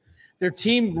COVID. Their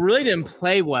team really didn't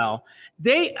play well.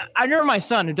 I remember my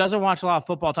son, who doesn't watch a lot of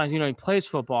football times, he plays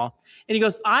football, and he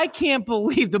goes, "I can't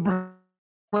believe the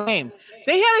game.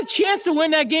 They had a chance to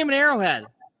win that game in Arrowhead.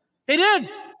 They did.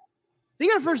 They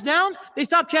got a first down. They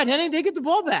stopped Chad Henne. They get the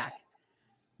ball back.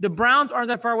 The Browns aren't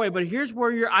that far away, but here's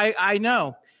where I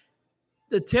know.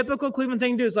 The typical Cleveland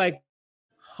thing to do is like,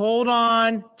 hold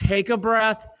on, take a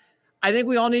breath. I think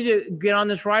we all need to get on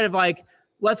this ride of like,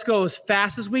 let's go as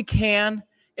fast as we can.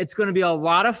 It's going to be a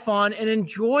lot of fun and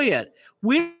enjoy it.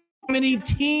 We don't have many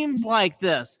teams like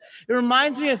this. It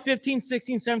reminds me of 15,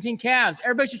 16, 17 Cavs.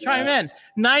 Everybody should chime in.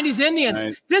 90s Indians.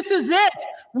 Right. This is it.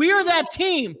 We are that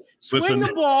team. Swing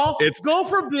the ball, go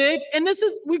for big, and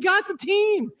we got the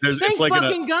team. Thank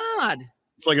fucking God.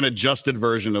 It's like an adjusted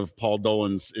version of Paul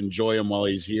Dolan's "Enjoy them while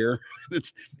he's here."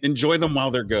 It's enjoy them while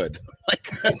they're good.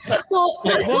 Well,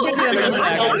 let's focus in.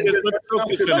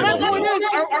 My point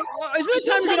is it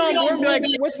time to get on board and be like,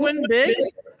 let's win big?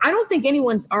 I don't think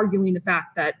anyone's arguing the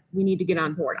fact that we need to get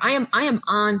on board. I am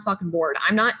on fucking board.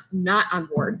 I'm not on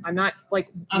board. I'm not like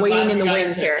waiting in the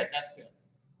wings here. That's good.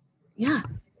 Yeah.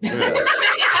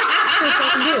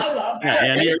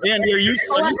 Andy, are you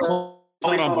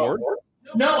on board?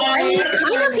 No, I mean,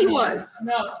 kind of he was.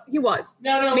 No, he was.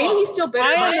 No. Maybe he's still better.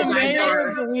 I am the mayor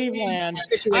of Cleveland.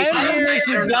 I'm here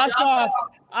to dust off.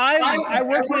 I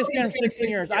worked for this band for 16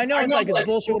 years. I know it's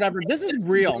bullshit, whatever. This is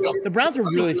real. The Browns are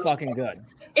really fucking good.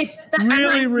 It's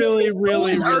really good.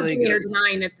 Or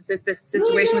denying that this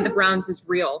situation with the Browns is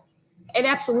real. It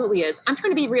absolutely is. I'm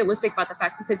trying to be realistic about the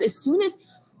fact because as soon as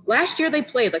last year they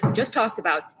played, like we just talked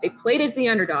about, they played as the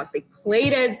underdog. They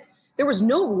played as there was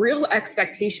no real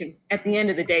expectation at the end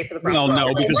of the day for the Browns. Well,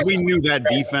 no, because we knew that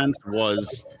defense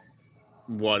was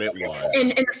what it was.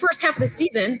 And in the first half of the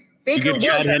season, Baker you give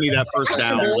Chad Henne that first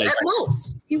down. At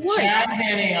most, he was. Chad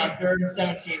Henne on 3rd and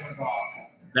 17 was off.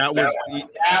 That was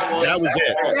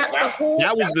it.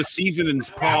 That was the season's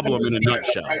problem in a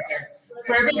nutshell. Right there.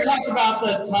 For everybody talks about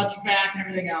the touchback and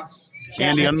everything else.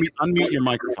 Andy, unmute your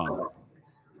microphone.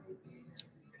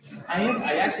 I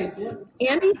actually did.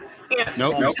 Andy?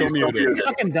 Nope, still muted. I'm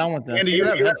fucking done with this. Andy, you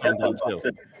have headphones on still.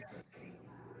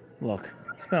 Look,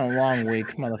 it's been a long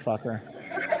week, motherfucker.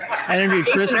 I interviewed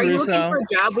Chris Jason, are you Russo. looking for a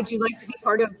job? Would you like to be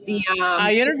part of the?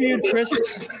 I interviewed Chris.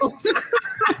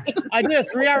 I did a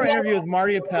 3-hour interview with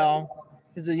Marty Appel.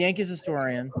 He's a Yankees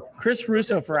historian. Chris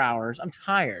Russo for hours. I'm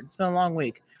tired. It's been a long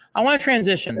week. I want to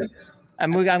transition.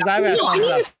 I'm glad we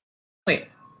got Wait, I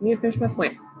need to finish my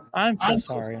point. I'm so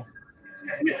sorry.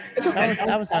 It's okay.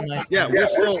 That was not nice. Yeah, we're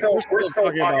still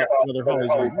talking about whether Holly's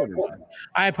recorded.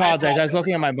 I apologize. I was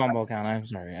looking at my Bumble account. I'm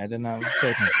sorry. I did not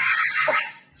pay attention.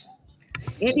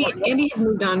 Andy has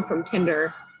moved on from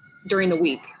Tinder during the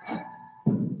week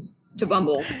to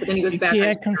Bumble, but then he goes back. I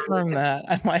can't confirm that.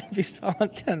 I might be still on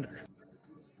Tinder.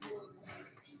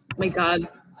 My God,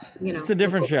 it's a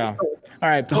different show. All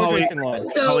right, Holly. Lloyd.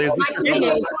 So Holly, is my this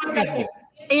point is,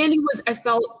 Andy was, I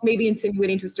felt maybe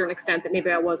insinuating to a certain extent that maybe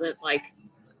I wasn't like.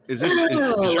 Is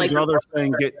your brother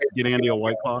saying get Andy a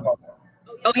White Claw?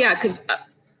 Oh yeah, because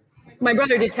my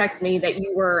brother did text me that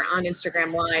you were on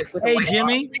Instagram Live with. Hey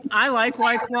Jimmy, I like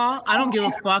White Claw. I don't give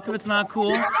a fuck if it's not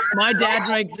cool. My dad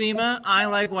drank Zima. I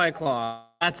like White Claw.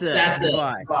 That's it.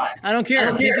 Bye. I don't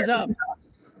care. Pick us up.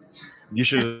 You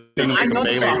should. I know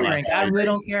the soft drink. I really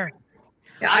don't care.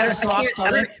 Yeah, I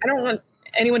don't want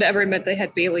anyone to ever admit they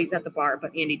had Baileys at the bar,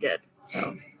 but Andy did.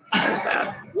 So there's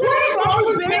that. What's wrong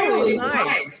with Bailey's?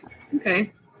 Nice.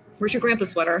 Okay. Where's your grandpa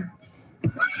sweater?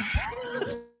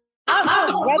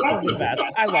 Wetzel's the best.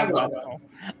 I love Wetzel.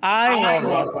 I love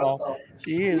Wetzel.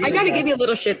 I got to give you a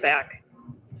little shit back.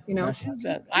 You know? No, she's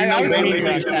bad. I was meeting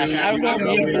her on text. I was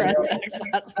meeting her on text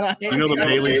last night. You know the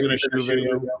Bailey's in a shoe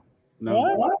video? No.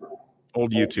 What?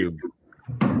 Old YouTube.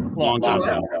 Long time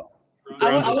ago.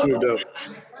 Brown just moved up.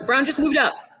 Brown just moved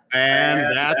up.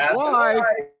 And that's why.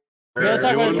 So let's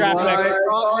talk about the draft pick.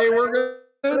 They were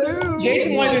gonna do.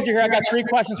 Jason Lloyd is here. I got 3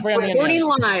 questions for you on the Recording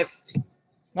Indians. live.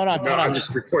 Hold on. I'm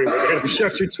just recording.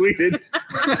 After tweeted.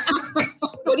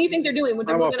 What do you think they're doing when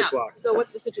they're I'm off moving the up? clock. So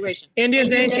what's the situation?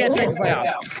 Indians, any chance to make the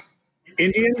playoffs?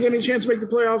 Indians, any chance to make the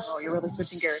playoffs? Oh, you're really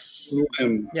switching gears.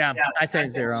 Slim. Yeah, I say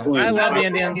 0. Slim. I love the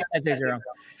Indians. I say 0.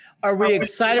 Are we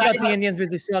excited about the Indians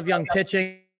because they still have young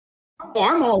pitching? Oh,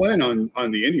 I'm all in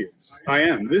on the Indians. I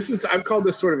am. I've called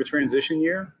this sort of a transition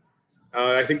year.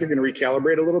 I think they're going to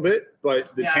recalibrate a little bit,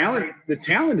 but the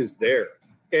talent is there,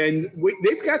 and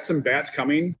they've got some bats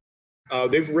coming.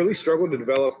 They've really struggled to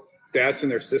develop bats in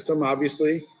their system.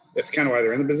 Obviously, that's kind of why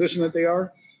they're in the position that they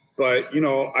are. But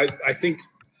I think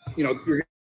you're going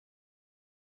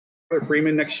to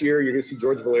Freeman next year. You're going to see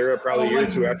George Valera probably a year or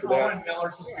two after that.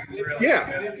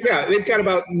 Yeah. They've got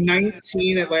about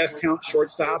 19 at last count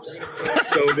shortstops,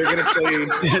 so they're going to play.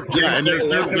 Yeah,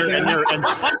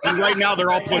 and right now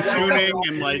they're all platooning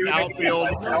and like outfield.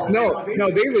 No,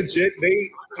 they legit.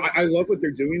 I love what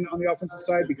they're doing on the offensive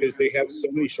side because they have so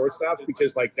many shortstops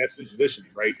because like that's the position,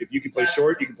 right? If you can play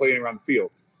short, you can play anywhere on the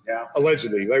field. Yeah.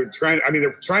 Allegedly, they're trying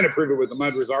to prove it with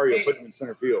Ahmad Rosario putting him in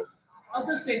center field. I'll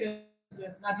just say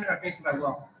this, not to interrupt Jason, but I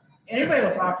will. Anybody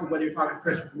will talk to, whether you're talking to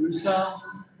Chris Russo,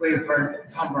 whether you're talking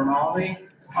to Tom Bernaldi,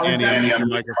 Andy on the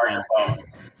microphone.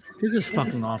 This is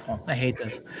fucking awful. I hate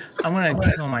this. I'm going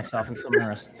to kill myself in some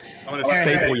rest. I'm going to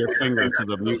staple your finger to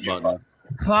the mute button.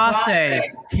 Clase,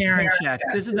 Karinchak.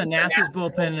 This is the nastiest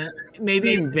bullpen,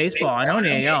 maybe in baseball. I know in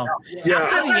the AL.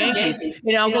 Outside the Yankees,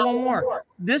 I'll go one more.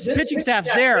 This pitching staff's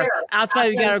there. Outside,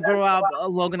 you got to grow out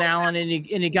Logan Allen, and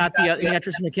you got the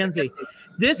Tristan McKenzie.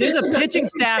 This is a pitching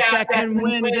staff that can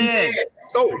win big.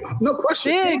 Oh, no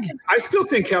question. Big. I still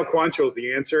think Cal Quantrill is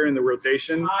the answer in the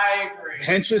rotation. I agree.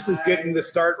 Henches is getting the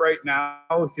start right now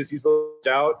because he's looked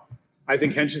out. I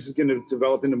think Henches is going to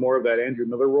develop into more of that Andrew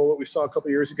Miller role that we saw a couple of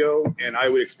years ago, and I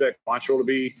would expect Quantrill to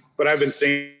be. But I've been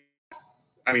saying,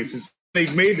 since they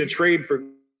made the trade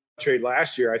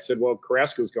last year, I said, well,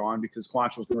 Carrasco's gone because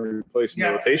Quantrill's going to replace him in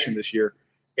the rotation this year,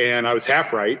 and I was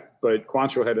half right. But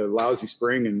Quantrill had a lousy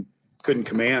spring and couldn't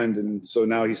command, and so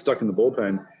now he's stuck in the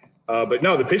bullpen. But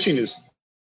no, the pitching is.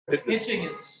 The pitching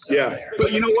is. So there.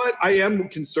 But you know what? I am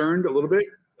concerned a little bit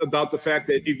about the fact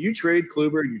that if you trade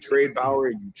Kluber, you trade Bauer,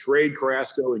 and you trade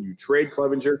Carrasco, and you trade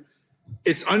Clevenger,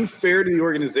 it's unfair to the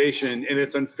organization, and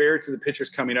it's unfair to the pitchers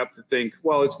coming up to think,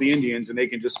 well, it's the Indians, and they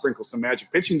can just sprinkle some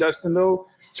magic pitching dust, and they'll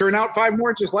turn out 5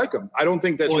 more just like them. I don't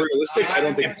think that's realistic. I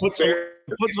don't think it's fair.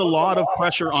 It puts a lot of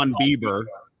pressure on Bieber.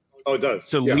 Oh, it does.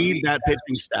 To lead that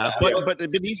pitching staff. But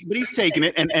he's taking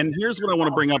it. And here's what I want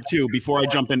to bring up too before I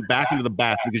jump back into the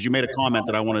bats, because you made a comment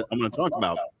that I'm going to talk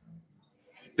about.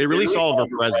 They released Oliver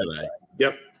Perez today.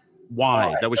 Yep.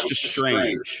 Why? That was just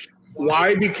strange.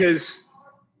 Why? Because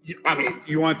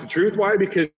you want the truth? Why?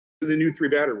 Because of the new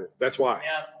 3-batter rule. That's why.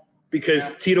 Yeah.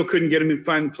 Because Tito couldn't get him in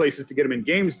find places to get him in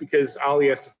games because Ollie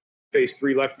has to face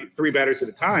 3 batters at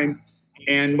a time.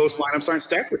 And most lineups aren't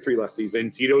stacked with 3 lefties,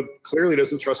 and Tito clearly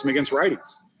doesn't trust him against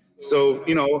righties. So,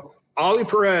 Ollie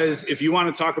Perez, if you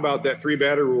want to talk about that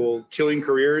 3-batter rule killing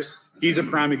careers, he's a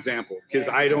prime example because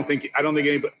I don't think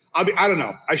anybody. I don't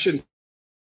know. I shouldn't.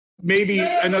 Maybe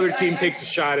another team takes a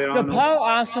shot at the Paul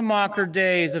Osemacher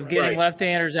days of getting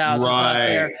left-handers out is not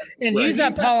there. And he's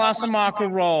that Paul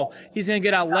Osemacher role. He's going to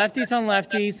get out lefties on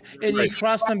lefties, and you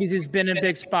trust him because he's been in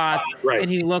big spots, and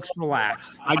he looks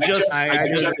relaxed. To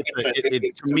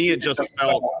me, it just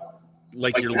felt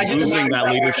like you're losing that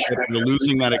leadership, you're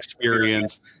losing that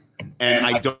experience, and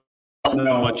I don't know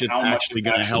how much it's actually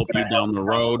going to help you down the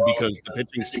road because the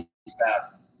pitching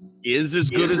staff is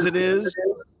as good as it is.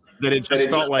 That it just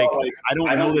felt like I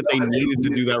don't know that they needed to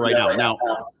do that right now. Now,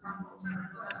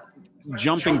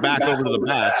 jumping back over to the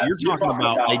bats, you're talking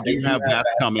about I do have bats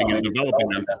coming and developing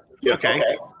them.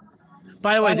 Okay.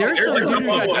 By the way, there's some dude who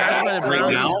got drafted by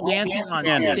the Browns dancing on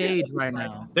stage right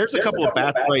now. There's a couple of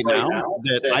bats right now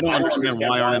that I don't understand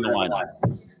why aren't in the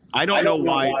lineup. I don't know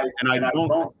why,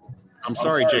 and I'm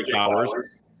sorry, Jake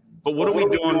Bowers, but what are we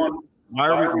doing?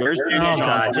 Where's Daniel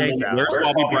Johnson? Where's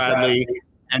Bobby Bradley?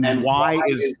 And why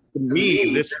is, to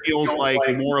me, this feels like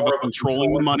more of a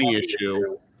controlling the money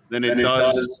issue than it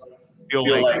does feel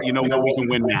like, that we can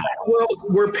win now. Well,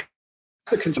 we're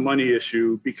past the money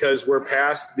issue because we're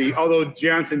past although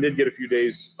Johnson did get a few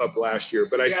days up last year,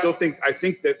 but I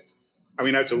think that I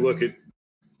have to look at,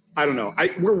 I don't know.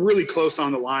 We're really close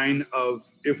on the line of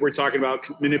if we're talking about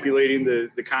manipulating the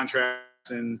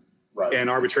contracts and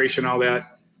arbitration, all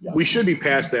that, we should be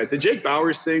past that. The Jake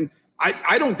Bowers thing,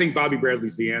 I don't think Bobby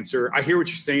Bradley's the answer. I hear what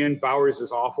you're saying. Bowers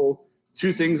is awful.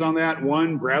 two things on that.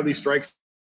 One, Bradley strikes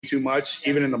too much,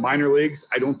 even in the minor leagues.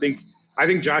 I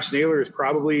think Josh Naylor is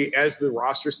probably, as the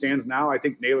roster stands now, I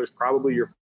think Naylor's probably your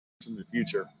in the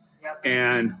future.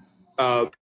 And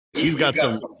he's got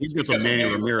some Manny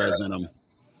Ramirez in him.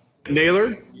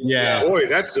 Naylor? Yeah. Boy,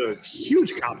 that's a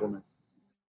huge compliment.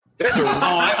 That's a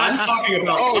I'm talking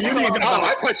about. Oh, you mean? Oh,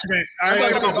 I thought you meant. I'm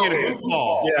talking about being a good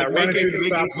ball. Yeah, running through the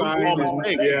stop sign.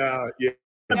 Yeah.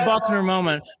 A Buckner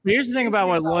moment. But here's the thing about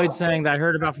what Lloyd's saying that I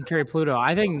heard about from Terry Pluto.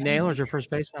 I think Naylor's your first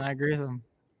baseman. I agree with him.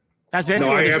 That's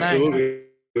basically what he's absolutely.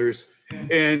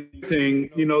 And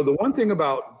the one thing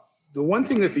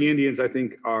that the Indians I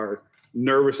think are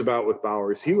nervous about with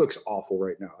Bowers, he looks awful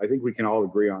right now. I think we can all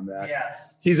agree on that.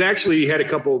 Yes. He's actually had a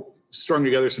couple strung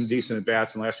together some decent at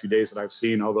bats in the last few days that I've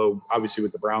seen. Although obviously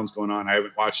with the Browns going on, I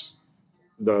haven't watched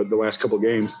the last couple of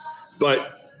games.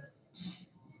 But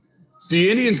the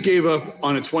Indians gave up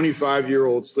on a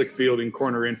 25-year-old slick fielding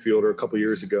corner infielder a couple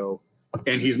years ago,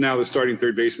 and he's now the starting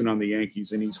third baseman on the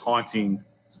Yankees, and he's haunting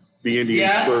the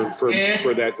Indians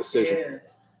for that decision.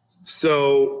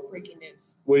 So, Breaking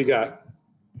news. what do you got?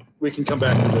 We can come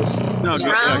back to this. No,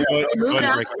 Browns go ahead, moved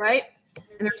up, Rick. right?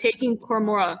 And they're taking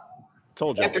Koromora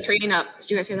Told you. after trading up.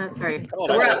 Did you guys hear that? Sorry.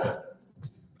 So we're up.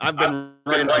 I've been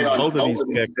right on both of these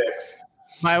picks.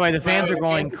 By the way, the fans are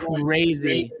going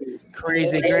crazy.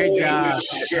 Crazy. Great job.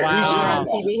 Wow.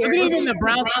 Look at even the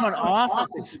Browns front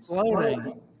office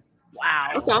exploding.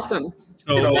 Wow. That's awesome.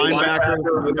 So linebacker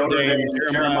for the day,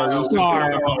 Jeremiah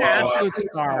Star. Absolute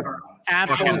star.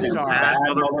 Absolute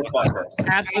star.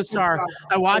 Absolute star.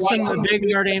 I watched him, a big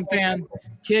Notre Dame fan.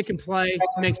 Kid can play,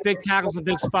 makes big tackles in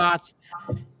big spots.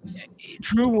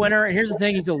 True winner. And here's the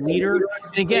thing, he's a leader.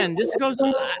 And again, this goes,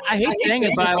 I hate saying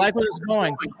it, but I like where it's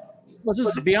going. Let's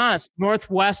just be honest.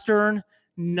 Northwestern,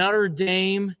 Notre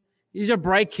Dame, these are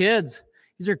bright kids.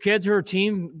 These are kids who are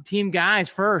team guys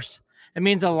first. It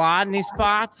means a lot in these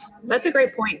spots. That's a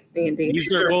great point, Andy. It means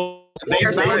a lot.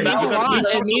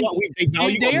 It means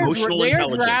they are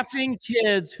intelligence. drafting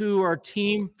kids who are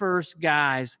team first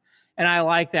guys, and I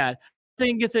like that. I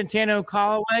think it's Antano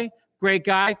Callaway, great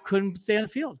guy, couldn't stay on the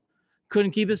field,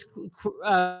 couldn't keep his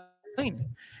clean.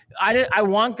 I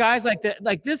want guys like that,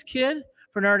 like this kid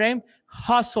for Notre Dame,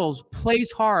 hustles,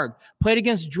 plays hard, played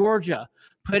against Georgia,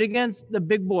 played against the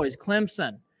big boys,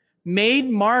 Clemson, made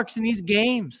marks in these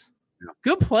games.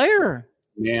 Good player.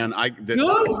 Man, Good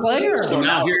player. So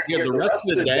now here the rest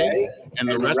of the day and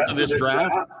the rest of this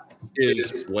draft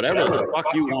is whatever the fuck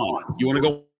you want. You want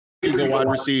to go wide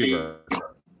receiver.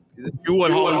 Do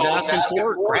what Holland's asking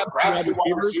for. Grab wide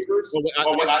receivers.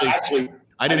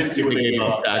 I didn't see the game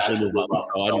up to actually move up.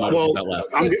 So I don't know that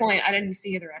left. Good point. I didn't see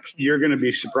either actually. You're going to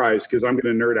be surprised because I'm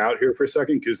going to nerd out here for a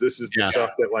second because this is the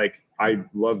stuff that I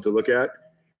love to look at.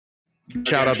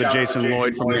 Shout out to Jason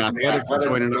Lloyd from The Athletic for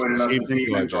joining us this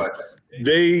evening.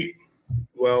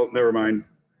 Never mind.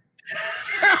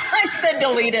 I said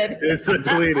deleted. It said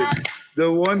deleted. The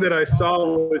one that I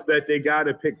saw was that they got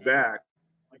to pick back.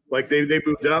 Like they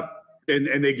moved up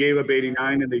and they gave up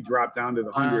 89 and they dropped down to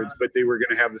the hundreds, but they were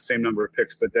going to have the same number of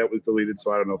picks, but that was deleted.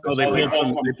 So I don't know if they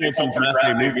pulled some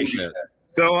draft movie shit.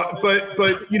 So, but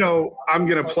I'm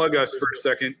going to plug us for a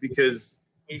second because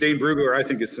Dane Brugler, I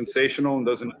think, is sensational and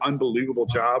does an unbelievable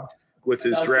job with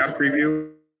his draft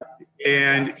preview.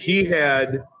 And he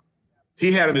had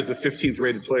him as the 15th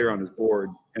rated player on his board,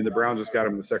 and the Browns just got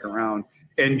him in the second round.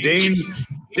 And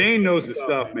Dane knows his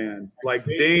stuff, man. Like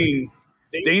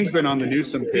Dane's been on the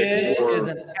Newsome pick for is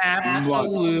an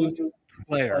absolute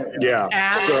player. Yeah,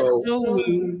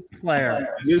 absolute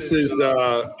player. This is,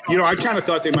 I kind of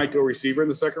thought they might go receiver in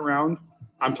the second round.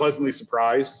 I'm pleasantly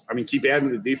surprised. I mean, keep adding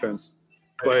to the defense.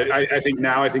 But I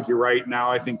think you're right.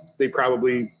 Now I think they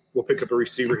probably will pick up a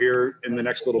receiver here in the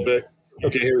next little bit.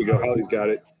 Okay, here we go. Holly's got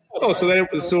it. Oh, so it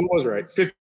was right.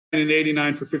 59 and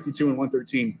 89 for 52 and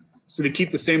 113. So they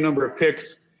keep the same number of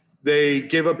picks. They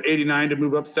give up 89 to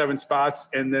move up 7 spots,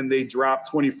 and then they drop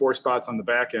 24 spots on the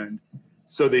back end.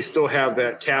 So they still have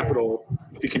that capital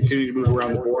to continue to move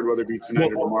around the board, whether it be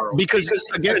tonight or tomorrow. Because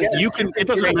again, it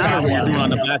doesn't matter what you're doing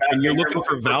on the back end. You're looking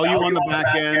for value on the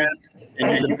back end.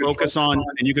 And you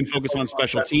can focus on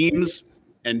special teams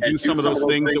and do some of those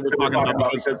things that we're talking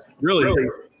about. Because really,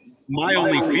 my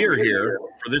only fear here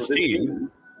for this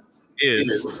team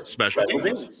is special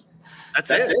teams. That's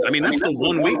it. I mean, that's the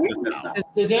one weakness now.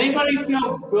 Does anybody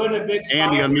feel good at big spot?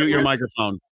 Andy, unmute your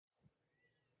microphone.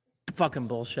 Fucking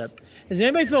bullshit. Does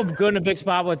anybody feel good in a big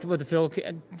spot with the field?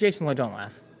 Jason Lloyd, don't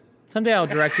laugh. Someday I'll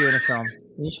direct you in a film.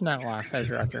 You should not laugh as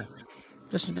director.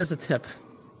 Just a tip.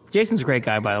 Jason's a great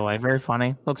guy, by the way. Very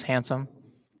funny. Looks handsome.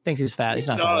 Thinks he's fat. He's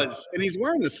not. He does, and he's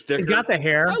wearing the sticker. He's got the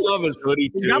hair. I love his hoodie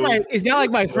too. He's got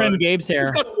like my friend Gabe's hair. He's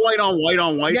got white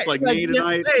on whites like me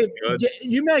tonight. Hey, That's good.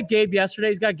 You met Gabe yesterday.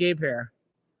 He's got Gabe hair.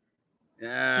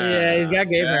 Yeah, he's got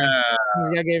Gabe hair.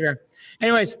 He's got Gabe hair.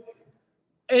 Anyways,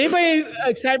 anybody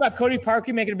excited about Cody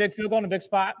Parkey making a big field goal in a big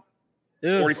spot?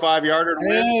 45-yarder to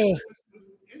win.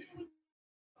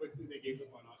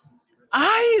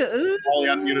 Holly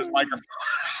unmute his microphone.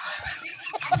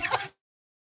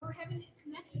 We're having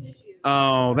connection issues.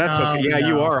 Oh, that's Oh, okay. Yeah, no.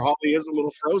 you are. Holly is a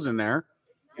little frozen there.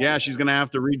 Yeah, she's going to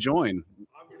have to rejoin.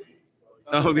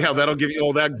 Oh, yeah, that'll give you –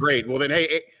 oh, that great. Well, then,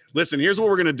 hey, listen, here's what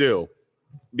we're going to do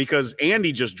because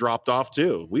Andy just dropped off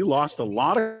too. We lost a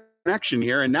lot of connection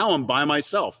here, and now I'm by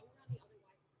myself.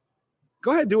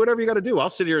 Go ahead, do whatever you got to do. I'll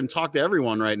sit here and talk to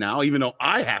everyone right now, even though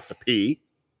I have to pee.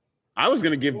 I was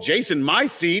going to give Jason my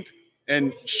seat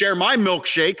and share my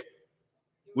milkshake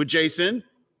with Jason.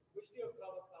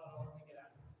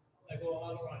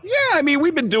 Yeah, I mean,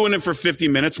 we've been doing it for 50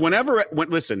 minutes.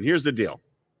 Listen, here's the deal.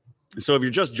 So if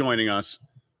you're just joining us,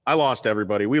 I lost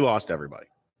everybody. We lost everybody.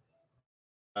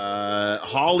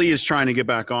 Holly is trying to get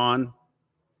back on.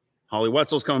 Holly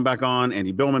Wetzel's coming back on.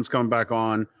 Andy Billman's coming back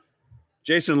on.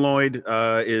 Jason Lloyd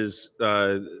is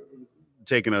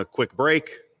taking a quick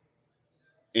break.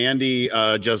 Andy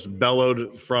just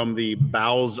bellowed from the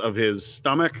bowels of his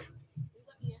stomach.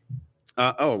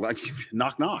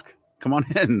 Knock, knock. Come on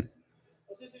in.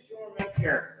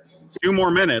 2 more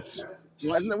minutes.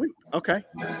 Okay.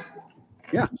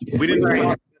 Yeah. We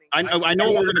didn't. I know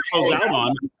what we're going to close out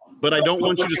on, but I don't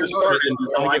want you to start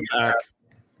until I get back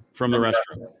from the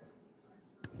restroom.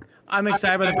 I'm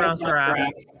excited about the Browns draft.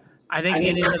 I think the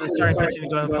Indians are the starting pitching to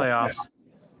go in the playoffs.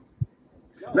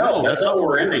 No, that's not what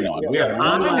we're ending on. We have one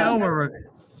I know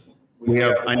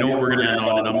I know what we're going to end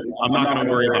on, and I'm not going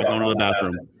to worry about going to the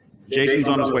bathroom. Jason's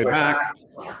on his way back.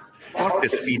 Fuck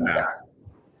this feedback.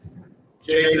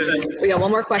 Jason. We got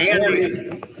one more question.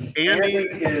 Andy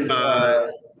is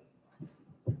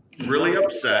really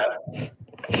upset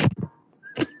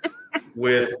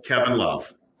with Kevin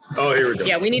Love. Oh, here we go.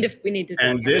 Yeah, we need to.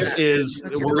 And this is,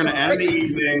 we're going to end the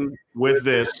evening with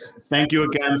this. Thank you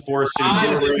again, Forrest City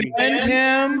Brewery. I defend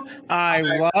him. I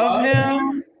love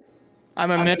him.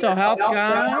 I'm a mental health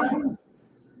guy.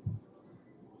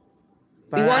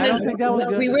 We want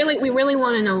to. We really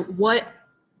want to know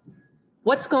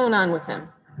what's going on with him.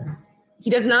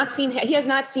 He has not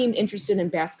seemed interested in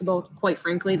basketball, quite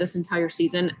frankly, this entire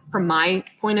season, from my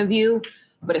point of view,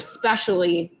 but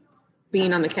especially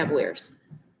being on the Cavaliers.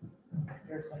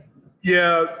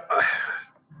 Yeah,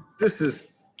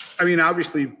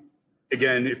 obviously,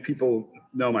 again, if people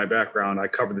know my background, I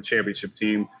cover the championship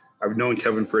team. I've known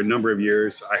Kevin for a number of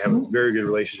years. I have a very good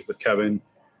relationship with Kevin.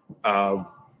 And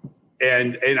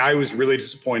I was really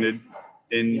disappointed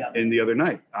in the other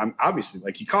night. Obviously,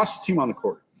 he cost the team on the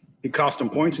court. He cost him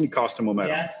points and he cost him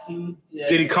momentum. Yes, he did.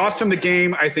 Did he cost him the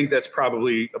game? I think that's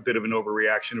probably a bit of an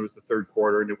overreaction. It was the third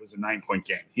quarter and it was a 9-point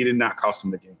game. He did not cost him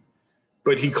the game,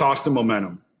 but he cost him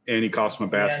momentum and he cost him a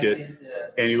basket,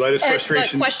 and he let his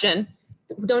frustrations. But question: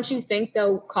 don't you think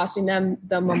though costing them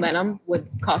the momentum would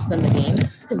cost them the game?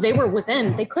 Because they were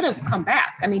within, they could have come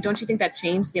back. I mean, don't you think that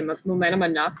changed the momentum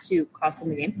enough to cost them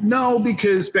the game? No,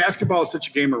 because basketball is such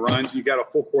a game of runs. You got a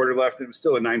full quarter left, and it was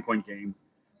still a 9-point game.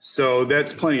 So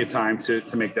that's plenty of time to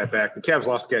make that back. The Cavs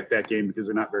lost that game because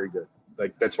they're not very good.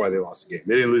 That's why they lost the game.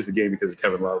 They didn't lose the game because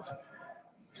Kevin Love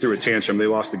threw a tantrum. They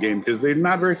lost the game because they're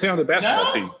not a very talented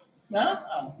basketball team.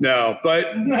 No,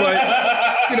 but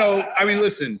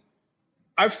listen,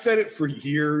 I've said it for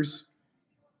years.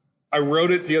 I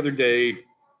wrote it the other day.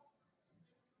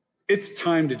 It's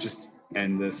time to just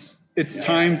end this. It's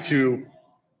time to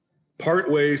part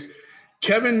ways.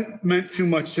 Kevin meant too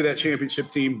much to that championship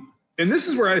team. And this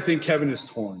is where I think Kevin is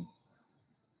torn.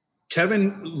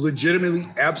 Kevin legitimately,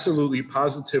 absolutely,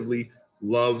 positively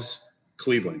loves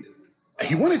Cleveland.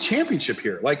 He won a championship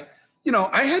here.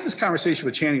 I had this conversation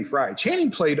with Channing Frye.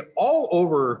 Channing played all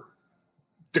over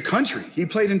the country. He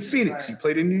played in Phoenix. He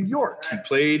played in New York. He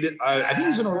played,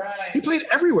 he played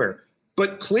everywhere.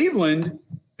 But Cleveland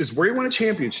is where he won a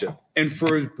championship. And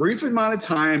for a brief amount of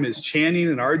time, as Channing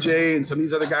and RJ and some of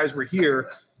these other guys were here,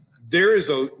 there is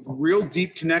a real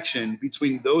deep connection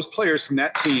between those players from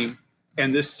that team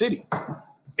and this city.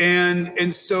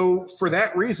 And so for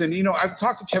that reason, I've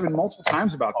talked to Kevin multiple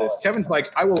times about this. Kevin's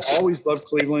like, I will always love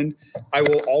Cleveland. I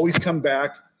will always come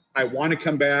back. I want to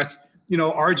come back.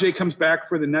 RJ comes back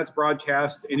for the Nets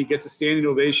broadcast and he gets a standing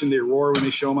ovation. They roar when they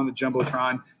show him on the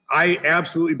Jumbotron. I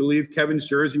absolutely believe Kevin's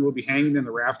jersey will be hanging in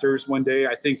the rafters one day.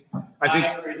 I think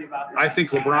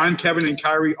LeBron, Kevin, and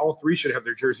Kyrie, all three should have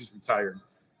their jerseys retired.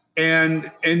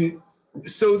 And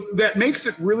So that makes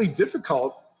it really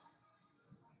difficult.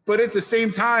 But at the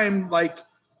same time, like,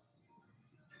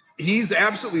 he's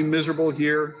absolutely miserable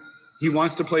here. He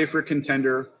wants to play for a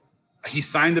contender. He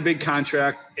signed the big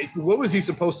contract. What was he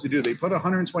supposed to do? They put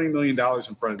 $120 million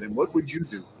in front of him. What would you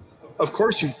do? Of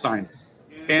course you'd sign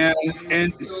it.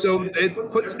 And so it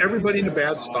puts everybody in a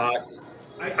bad spot.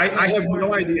 I have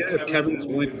no idea if Kevin's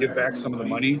willing to give back some of the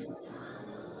money.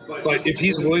 But if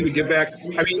he's willing to give back,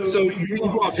 I mean, so you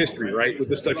go off history, right? With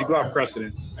this stuff, you go off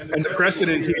precedent. And the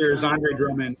precedent here is Andre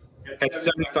Drummond had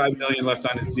 $75 million left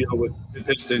on his deal with the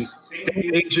Pistons.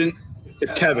 Same agent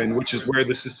as Kevin, which is where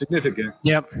this is significant.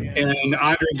 Yep. And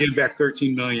Andre gave back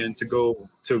 $13 million to go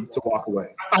to walk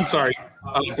away. I'm sorry,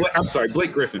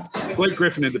 Blake Griffin. Blake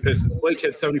Griffin had the Pistons. Blake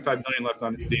had $75 million left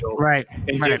on his deal. Right.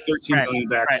 And gave $13 million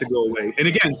back to go away. And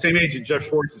again, same agent, Jeff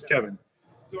Schwartz, as Kevin.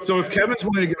 So if Kevin's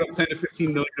willing to give up 10 to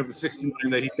 15 million of the 60 million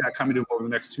that he's got coming to him over the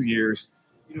next 2 years,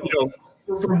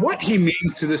 for what he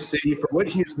means to this city, for what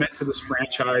he has meant to this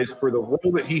franchise, for the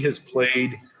role that he has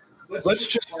played, let's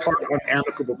just part on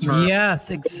amicable terms. Yes,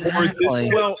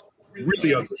 exactly.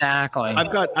 Really exactly.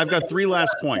 I've got 3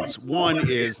 last points.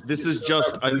 One is this is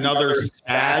just another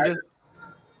sad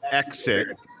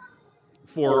exit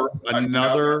for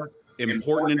another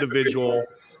important individual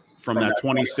from that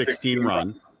 2016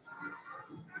 run.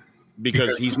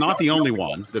 Because he's not the only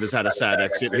one that has had a sad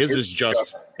exit. His is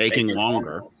just taking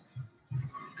longer.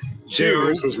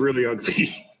 Jared was really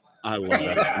ugly. I love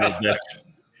that.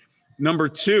 Number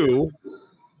 2,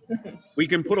 we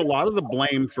can put a lot of the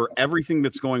blame for everything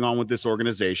that's going on with this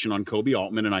organization on Kobe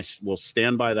Altman, and I will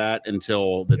stand by that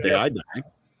until the day I die.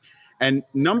 And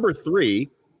number 3,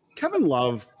 Kevin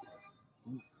Love,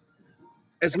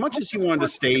 as much as he wanted to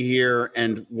stay here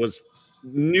and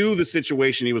knew the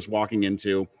situation he was walking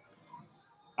into,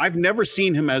 I've never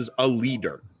seen him as a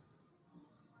leader,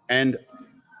 and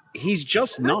he's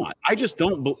just not. I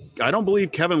don't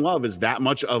believe Kevin Love is that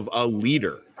much of a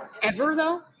leader. Ever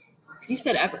though? Because you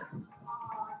said ever.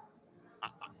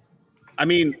 I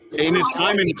mean, in his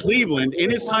time in Cleveland,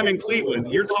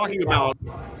 you're talking about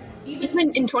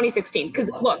even in 2016. Because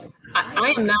look,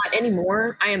 I am not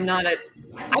anymore. I've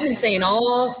been saying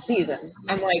all season.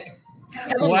 I'm like.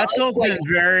 Wetzel's been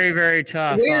very, very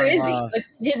tough. Where is he? Like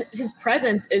his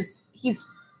presence is he's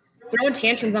throwing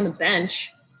tantrums on the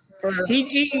bench.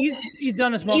 He's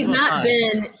done this multiple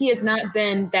times. He has not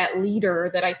been that leader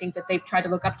that I think that they've tried to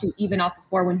look up to even off the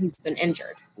floor when he's been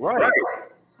injured. Right.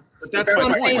 But that's what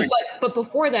I'm saying. But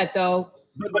before that though.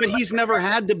 But he's never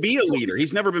had to be a leader.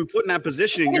 He's never been put in that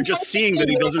position. You're just seeing that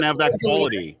he doesn't have that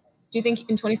quality. Do you think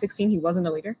in 2016 he wasn't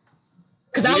a leader?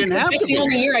 Because that's the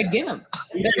only year I'd give him.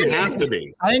 He didn't have to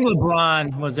be. I think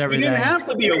LeBron was everything. He didn't have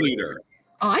to be a leader.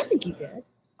 Oh, I think he did.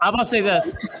 I'll say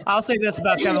this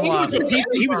about Kevin Love.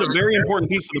 He was a very important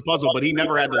piece of the puzzle, but he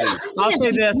never had to lead. I'll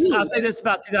say this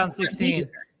about 2016, and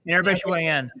everybody should weigh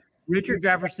in. Richard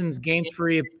Jefferson's Game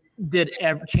 3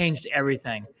 changed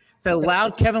everything. So it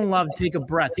allowed Kevin Love to take a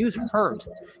breath. He was hurt.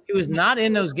 He was not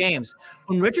in those games.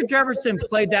 When Richard Jefferson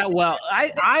played that well,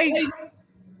 I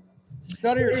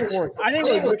study your sports. I think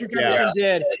what Richard Jefferson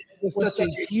did was such a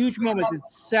huge moment. It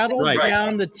settled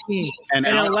down the team and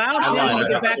allowed him to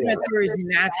get back in that series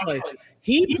naturally.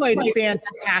 He played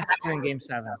fantastic in Game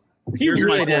 7. He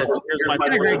really did. Here's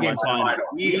my great game time.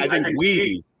 I think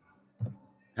we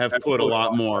have put a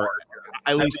lot more,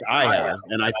 at least I have,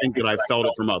 and I think that I've felt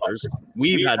it from others.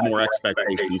 We've had more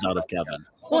expectations out of Kevin.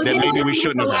 Well, that maybe we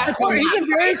shouldn't have. He's a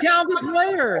very talented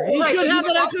player. He should have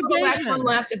an expectation. The last one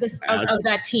left of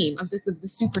that team, of the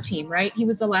super team, right? He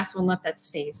was the last one left that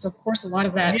stayed. So of course, a lot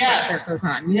of that pressure goes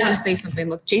on. You want to say something?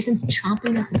 Look, Jason's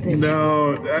chomping at the bit.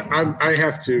 No, I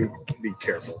have to be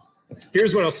careful.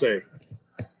 Here's what I'll say: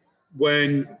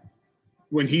 when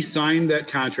he signed that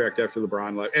contract after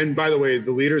LeBron left, and by the way,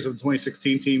 the leaders of the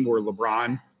 2016 team were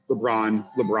LeBron, and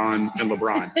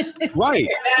LeBron. Right.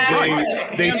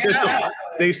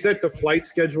 They set the flight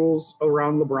schedules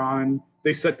around LeBron.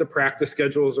 They set the practice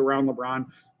schedules around LeBron.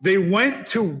 They went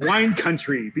to wine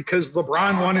country because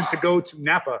LeBron wanted to go to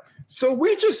Napa. So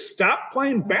we just stopped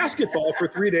playing basketball for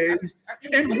 3 days,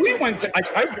 and we went to.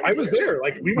 I was there.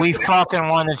 Like we fucking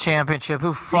won the championship.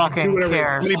 Who fucking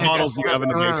cares? How many bottles do you have in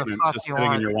the basement just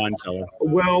sitting in your wine cellar?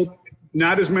 Well,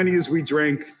 not as many as we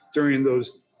drank during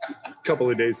those couple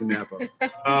of days in Napa.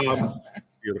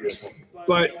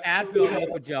 But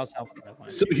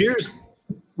so here's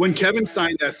when Kevin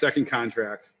signed that second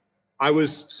contract, I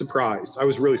was surprised. I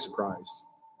was really surprised.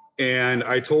 And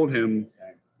I told him,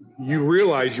 you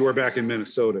realize you are back in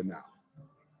Minnesota now.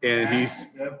 And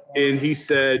he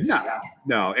said,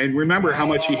 no. And remember how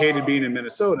much he hated being in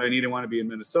Minnesota and he didn't want to be in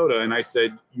Minnesota. And I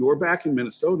said, you're back in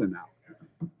Minnesota now.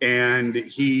 And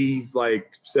he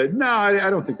said, no, I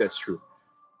don't think that's true.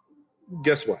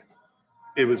 Guess what?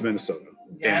 It was Minnesota.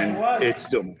 Yes, and it was. It's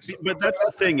still Minnesota. But that's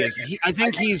the thing is, I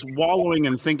think he's wallowing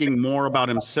and thinking more about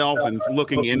himself and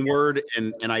looking inward.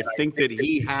 And I think that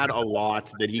he had a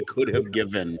lot that he could have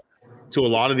given to a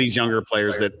lot of these younger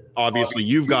players that obviously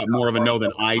you've got more of a know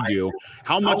than I do.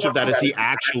 How much of that is he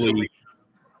actually?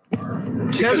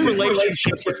 His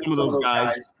relationship with some of those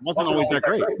guys wasn't always that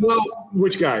great. Well,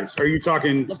 which guys? Are you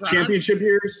talking LeBron? championship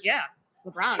years? Yeah,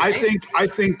 LeBron. I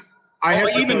right? think I have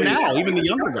to even tell you- now, even the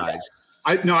younger guys.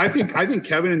 I think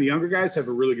Kevin and the younger guys have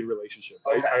a really good relationship.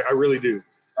 I really do.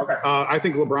 Okay. I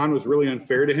think LeBron was really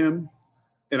unfair to him,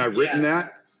 and I've written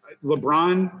that.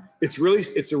 LeBron, it's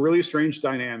a really strange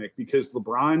dynamic because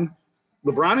LeBron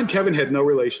and Kevin had no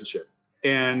relationship,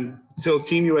 and till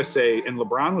Team USA, and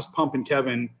LeBron was pumping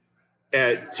Kevin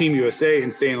at Team USA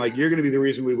and saying you're going to be the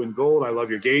reason we win gold. I love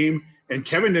your game. And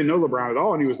Kevin didn't know LeBron at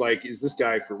all. And he was like, is this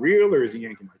guy for real or is he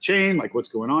yanking my chain? What's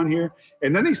going on here?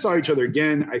 And then they saw each other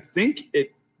again, I think at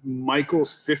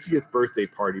Michael's 50th birthday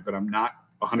party, but I'm not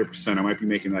 100%. I might be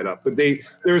making that up. But there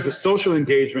was a social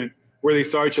engagement where they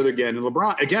saw each other again. And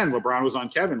LeBron was on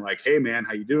Kevin hey, man,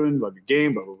 how you doing? Love your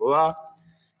game, blah, blah, blah.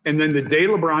 And then the day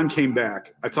LeBron came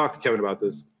back, I talked to Kevin about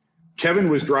this. Kevin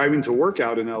was driving to work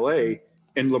out in L.A.,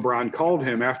 and LeBron called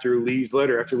him after Lee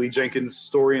Jenkins'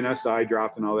 story in SI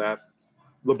dropped and all that.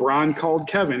 LeBron called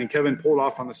Kevin, and Kevin pulled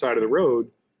off on the side of the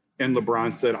road, and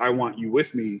LeBron said, I want you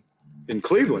with me in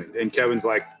Cleveland. And Kevin's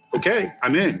like, okay,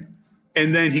 I'm in.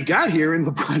 And then he got here, and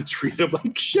LeBron treated him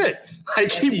like shit.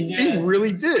 He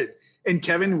really did. And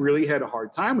Kevin really had a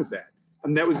hard time with that.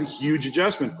 And that was a huge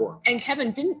adjustment for him. And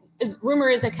Kevin rumor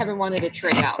is that Kevin wanted to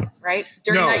trade out, right?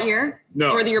 During that year?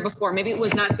 No. Or the year before. Maybe it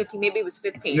was not 15, maybe it was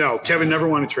 15. No, Kevin never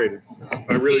wanted traded.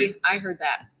 I heard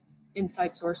that.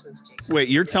 Inside sources, Jason. Wait,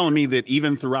 you're telling me that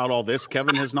even throughout all this,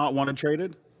 Kevin has not wanted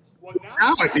traded? Well,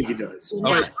 now I think he does.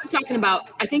 No, I'm talking about,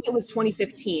 I think it was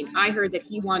 2015. I heard that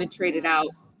he wanted traded out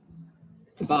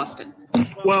to Boston.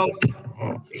 Well,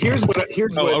 here's what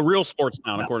a real sports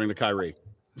town, according to Kyrie.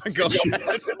 Go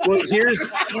ahead. Well, here's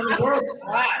When the world's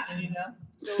flat,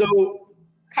 so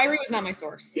Kyrie was not my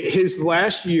source. his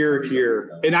last year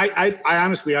here, and I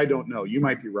honestly I don't know. You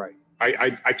might be right.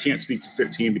 I can't speak to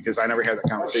 15 because I never had that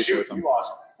conversation with him. You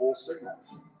lost full signal.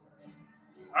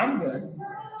 I'm good.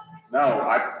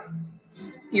 No,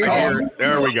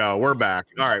 There we go. We're back.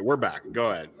 All right, we're back.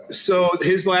 Go ahead. So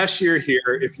his last year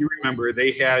here, if you remember,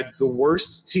 they had the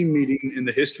worst team meeting in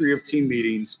the history of team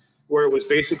meetings, where it was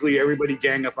basically everybody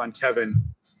gang up on Kevin.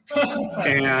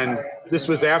 And this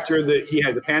was after he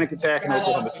had the panic attack in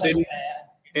Oklahoma City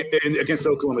and against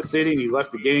Oklahoma City, and he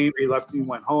left the game. He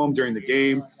went home during the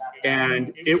game,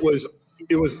 and it was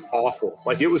awful.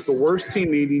 It was the worst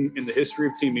team meeting in the history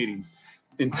of team meetings.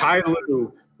 And Ty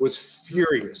Lue was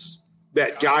furious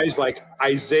that guys like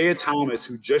Isaiah Thomas,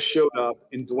 who just showed up,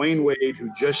 and Dwayne Wade, who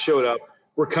just showed up,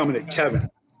 were coming at Kevin.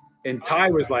 And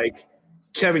Ty was like,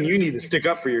 Kevin, you need to stick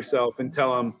up for yourself and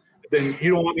tell him, then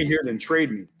you don't want me here, then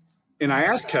trade me. And I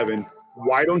asked Kevin,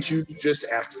 why don't you just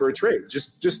ask for a trade?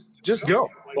 Just go.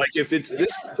 If it's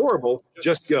this horrible,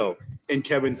 just go. And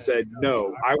Kevin said,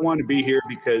 no, I want to be here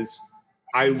because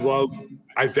I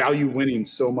value winning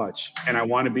so much, and I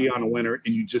want to be on a winner,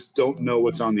 and you just don't know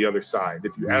what's on the other side.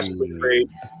 If you ask for a trade,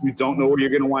 you don't know where you're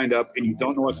going to wind up, and you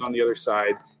don't know what's on the other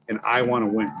side, and I want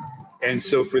to win. And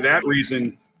so for that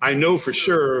reason, I know for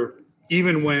sure,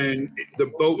 even when the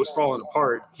boat was falling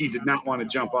apart, he did not want to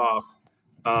jump off.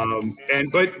 But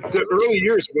the early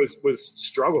years was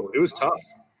struggle. It was tough.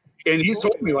 And he's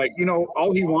told me,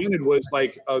 all he wanted was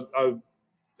a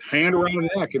hand around the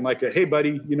neck and hey,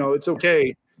 buddy, it's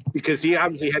okay. Because he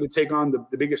obviously had to take on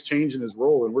the biggest change in his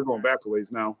role, and we're going back a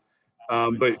ways now.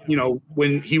 But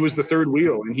when he was the third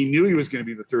wheel, and he knew he was going to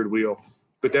be the third wheel,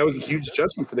 but that was a huge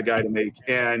adjustment for the guy to make.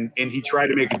 And he tried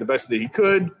to make it the best that he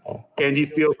could. And he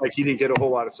feels like he didn't get a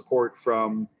whole lot of support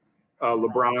from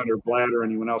LeBron or Vlad or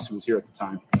anyone else who was here at the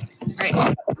time.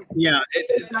 Right. Yeah,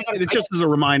 it just is a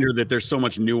reminder that there's so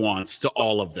much nuance to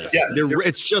all of this. Yes.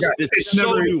 It's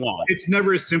so nuanced. It's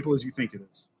never as simple as you think it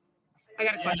is. I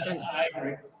got a question. I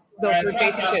agree. Go for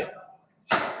Jason too.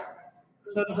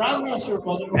 So the Browns are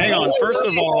Super Hang on. First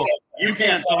of all, you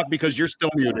can't talk because you're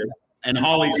still muted, and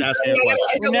Holly's asking a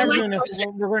question. We're never doing this.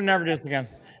 We're never doing this again.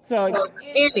 So,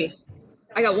 Andy,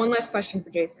 I got one last question for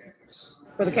Jason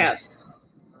for the Cavs.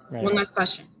 right. One last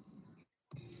question.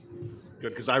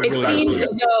 Good, because I It really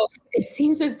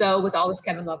seems as though with all this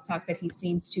Kevin Love talk that he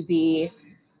seems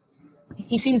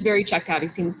very checked out.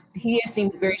 He has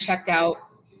seemed very checked out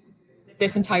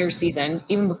this entire season,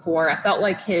 even before. I felt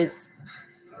like his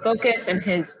focus and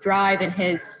his drive and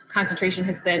his concentration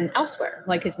has been elsewhere,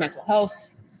 like his mental health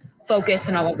focus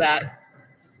and all of that.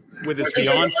 With his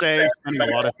fiance, spending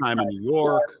a lot of time in New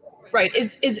York. Right.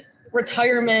 Is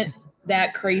retirement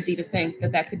that crazy to think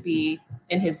that could be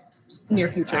in his near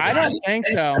future? I don't think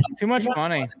so. Too much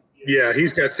money. Yeah,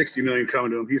 he's got $60 million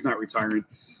coming to him. He's not retiring.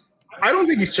 I don't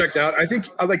think he's checked out. I think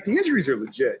like the injuries are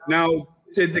legit. Now,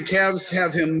 did the Cavs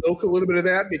have him milk a little bit of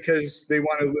that because they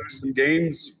want to lose some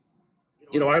games?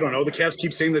 I don't know. The Cavs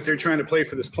keep saying that they're trying to play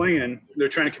for this play-in. They're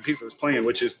trying to compete for this play-in,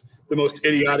 which is the most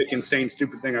idiotic, insane,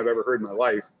 stupid thing I've ever heard in my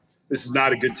life. This is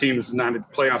not a good team. This is not a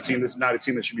playoff team. This is not a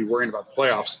team that should be worrying about the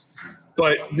playoffs.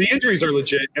 But the injuries are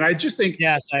legit, and I just think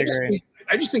yes, I agree.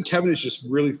 I just think Kevin is just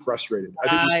really frustrated.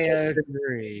 I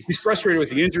agree. He's frustrated with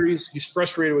the injuries. He's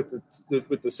frustrated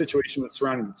with the situation that's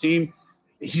surrounding the team.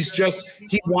 He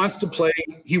wants to play.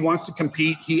 He wants to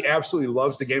compete. He absolutely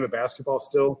loves the game of basketball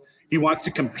still. He wants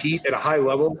to compete at a high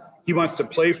level. He wants to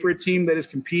play for a team that is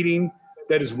competing,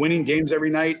 that is winning games every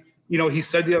night. He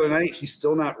said the other night he's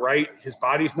still not right. His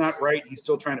body's not right. He's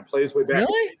still trying to play his way back.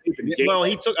 Really? Well,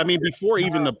 before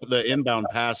even the inbound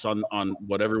pass on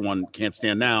what everyone can't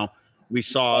stand now, we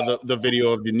saw the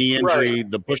video of the knee injury,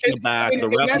 the push in the back, the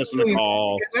ref missing the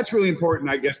call. That's really important,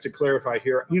 I guess, to clarify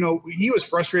here. He was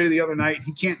frustrated the other night.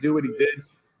 He can't do what he did.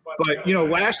 But,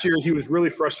 last year he was really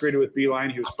frustrated with Beeline.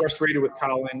 He was frustrated with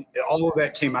Colin. All of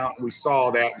that came out, and we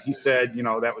saw that. He said,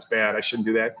 that was bad. I shouldn't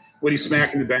do that. When he's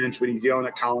smacking the bench, when he's yelling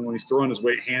at Colin, when he's throwing his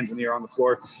hands in the air on the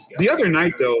floor. The other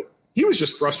night, though, he was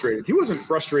just frustrated. He wasn't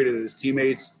frustrated at his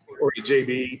teammates or at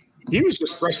JB. He was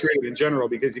just frustrated in general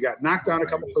because he got knocked down a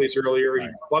couple plays earlier. He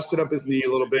busted up his knee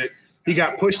a little bit. He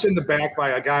got pushed in the back by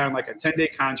a guy on like a 10-day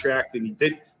contract, and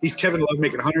he's Kevin Love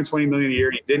making $120 million a year,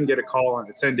 and he didn't get a call on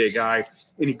a 10-day guy.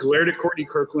 And he glared at Courtney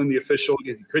Kirkland, the official,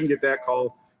 because he couldn't get that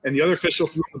call. And the other official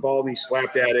threw the ball, and he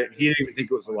slapped at it. He didn't even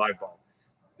think it was a live ball.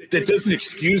 That doesn't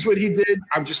excuse what he did.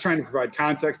 I'm just trying to provide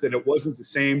context that it wasn't the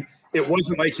same. It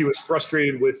wasn't like he was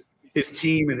frustrated with his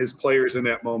team and his players in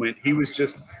that moment. He was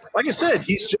just, like I said,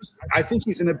 I think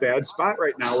he's in a bad spot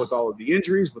right now with all of the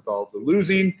injuries, with all of the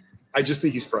losing. I just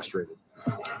think he's frustrated.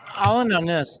 I'll end on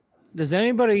this. Does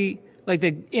anybody, like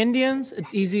the Indians,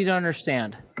 it's easy to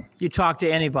understand. You talk to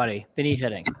anybody, they need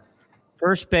hitting.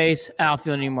 First base,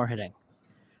 outfield need more hitting.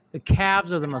 The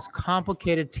Cavs are the most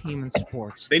complicated team in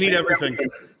sports. They need everything.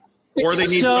 Or they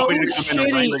need somebody to come in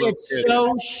and wrangle those kids. It's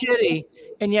so shitty.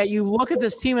 And yet you look at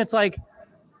this team, it's like,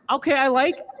 okay, I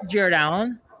like Jared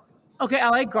Allen. Okay, I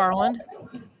like Garland.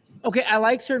 Okay, I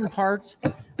like certain parts.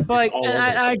 But like, and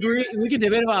I agree, we can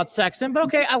debate about Sexton, but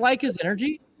okay, I like his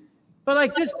energy. But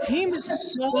like this team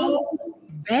is so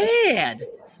bad.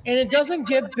 And it doesn't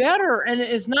get better. And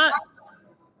it's not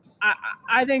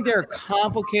I think they're a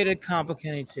complicated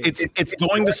team. It's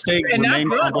going to remain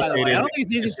complicated, I don't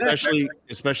think it's easy,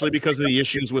 especially because of the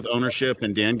issues with ownership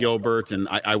and Dan Gilbert. And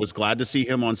I was glad to see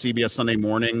him on CBS Sunday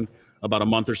Morning about a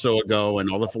month or so ago, and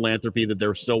all the philanthropy that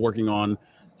they're still working on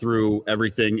through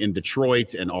everything in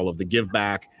Detroit and all of the give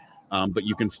back. But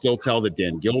you can still tell that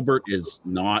Dan Gilbert is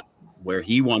not where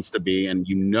he wants to be, and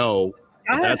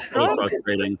that's so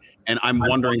frustrating. And I'm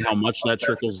wondering how much that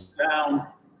trickles down.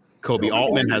 Kobe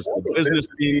Altman has the business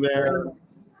team there.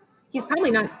 He's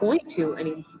probably not going to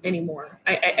anymore.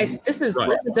 This is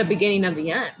the beginning of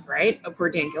the end, right? For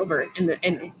Dan Gilbert and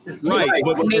it's a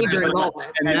major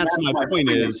involvement. And that's my point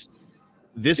is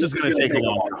this is going to take a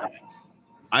long time.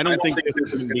 I don't think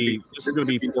this is going to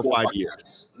be 4 or 5 years.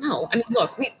 No, I mean,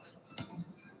 look,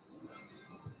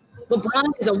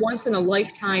 LeBron is a once in a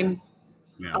lifetime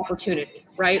opportunity,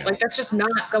 right? Like that's just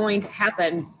not going to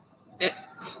happen.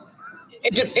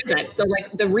 It just isn't. So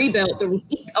like the rebuild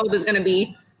is going to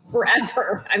be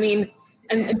forever. I mean,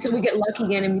 and until we get lucky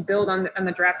again and we build on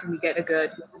the draft and we get a good.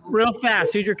 Real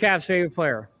fast, who's your Cavs favorite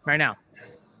player right now?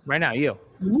 Right now, you.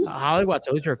 Mm-hmm. Holly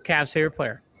Watson, who's your Cavs favorite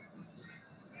player?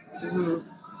 Mm-hmm.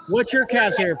 What's your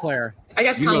Cavs favorite player? I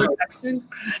guess Colin Sexton.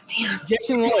 God damn.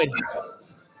 Jason Lloyd.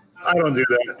 I don't do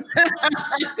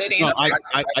that. Good answer. No,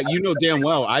 I damn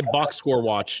well. I box score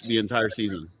watch the entire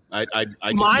season. I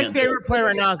just my favorite player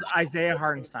right now is Isaiah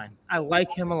Hartenstein. I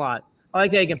like him a lot. I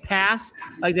like that he can pass.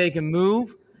 I like that he can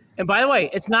move. And by the way,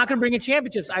 it's not going to bring in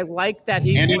championships. I like that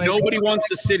he. And nobody wants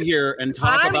to sit here and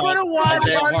talk about. I'm going to watch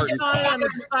Hartenstein. I'm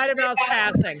excited about his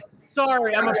passing.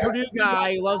 Sorry, I'm a Purdue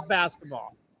guy who loves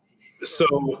basketball.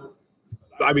 So,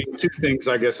 I mean, two things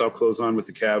I guess I'll close on with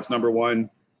the Cavs. Number one,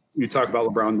 you talk about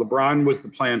LeBron. LeBron was the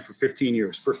plan for 15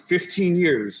 years. For 15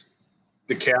 years,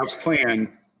 the Cavs'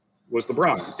 plan was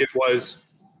LeBron. It was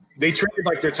they traded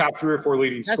like their top 3 or 4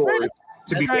 leading scorers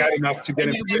to be bad enough to get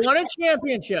in position. They won a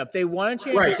championship.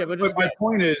 Right. But my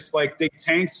point is, like, they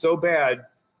tanked so bad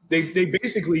They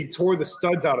basically tore the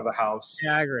studs out of the house.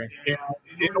 Yeah, I agree. In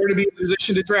order to be in a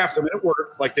position to draft them, and it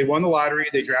worked. Like they won the lottery,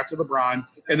 they drafted LeBron,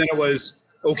 and then it was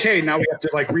okay. Now we have to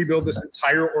like rebuild this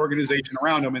entire organization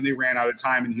around him, and they ran out of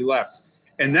time, and he left.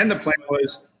 And then the plan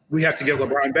was we have to get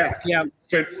LeBron back. Yeah,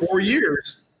 spent 4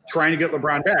 years trying to get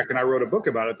LeBron back, and I wrote a book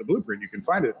about it, The Blueprint. You can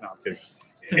find it. No, I'm kidding.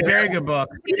 It's a very good book.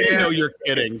 You know you're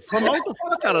kidding. Promote the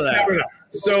fuck out of that. No.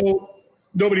 So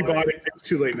nobody bought it. It's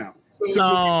too late now.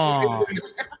 So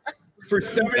for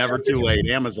never too late.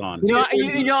 Amazon. You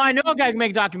know, I know a guy can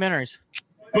make documentaries.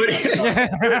 But we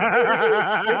have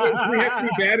to be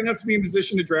bad enough to be in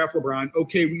position to draft LeBron.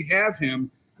 Okay, we have him.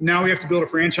 Now we have to build a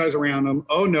franchise around him.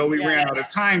 Oh no, we ran out of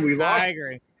time. We lost. I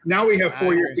agree. Now we have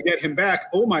 4 years to get him back.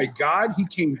 Oh my God, he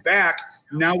came back.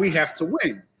 Now we have to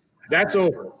win. That's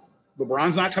over.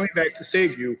 LeBron's not coming back to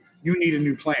save you. You need a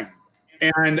new plan.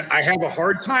 And I have a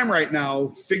hard time right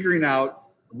now figuring out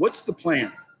what's the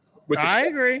plan. I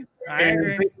agree.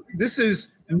 This is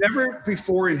never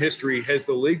before in history has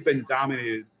the league been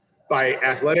dominated by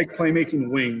athletic playmaking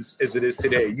wings as it is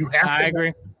today. You have to have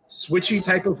switchy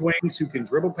type of wings who can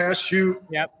dribble, pass, shoot,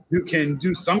 who can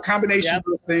do some combination of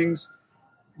things.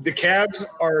 The Cavs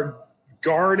are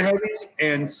guard heavy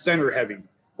and center heavy.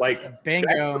 Like bingo.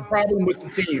 That's the problem with the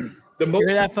team. The most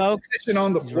position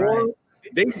on the floor,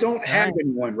 they don't have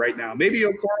anyone right now. Maybe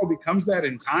Okoro becomes that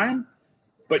in time,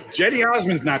 but Jetty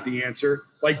Osman's not the answer.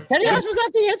 Like Jetty Osman's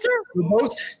not the answer. The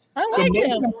most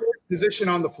important position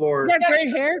on the floor. He's got great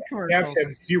hair. Cavs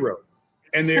have zero,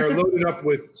 and they are loaded up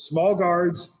with small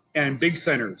guards and big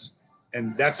centers,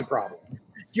 and that's a problem.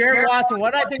 Jared Watson,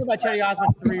 what did I think about Chetty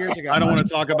Osman 3 years ago? I don't want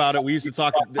to talk about it. We used to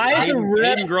talk.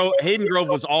 Hayden Grove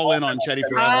was all in on Chetty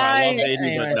forever. I love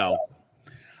Hayden, but no.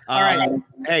 All right.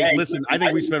 Hey, listen, I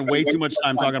think we spend way too much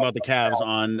time talking about the Cavs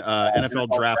on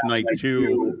NFL Draft Night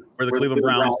 2, where the Cleveland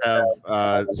Browns have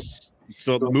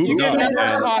moved up.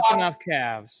 Never talk enough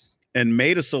Cavs. And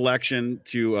made a selection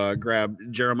to grab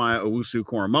Jeremiah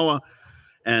Owusu-Koramoah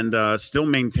and still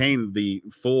maintain the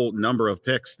full number of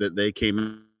picks that they came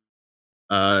in.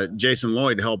 Jason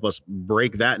Lloyd helped us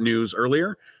break that news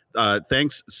earlier.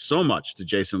 Thanks so much to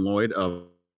Jason Lloyd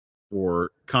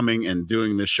for coming and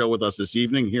doing this show with us this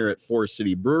evening here at Forrest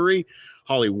City Brewery.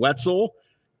 Holly Wetzel.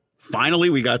 Finally,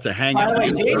 we got to hang out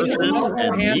in person. More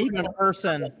handsome in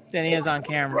person than he is on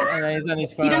camera. He's on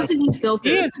his phone. He doesn't need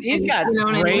filters. He's got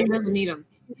great. He doesn't need them.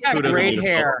 He's got great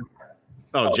hair.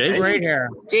 Oh, Jason. Great hair.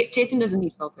 Jason doesn't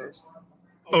need filters.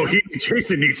 Oh,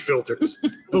 Jason needs filters.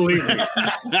 Believe me.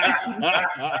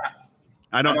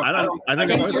 I think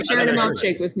thanks for sharing a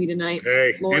milkshake with me tonight.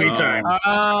 Hey, Lloyd. anytime.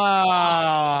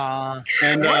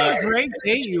 And what a great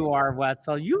date you are,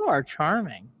 Wetzel. You are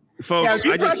charming. Folks,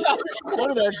 I just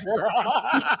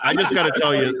got to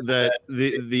tell you that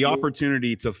the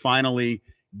opportunity to finally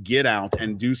get out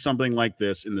and do something like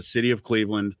this in the city of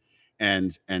Cleveland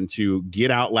and to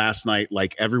get out last night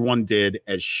like everyone did,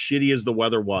 as shitty as the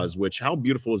weather was, which how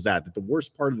beautiful is that the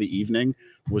worst part of the evening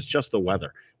was just the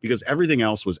weather, because everything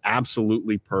else was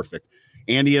absolutely perfect.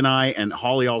 Andy and I and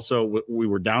Holly also, we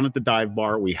were down at the dive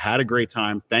bar. We had a great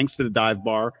time. Thanks to the dive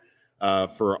bar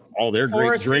for all their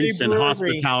great drinks and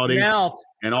hospitality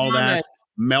and all that.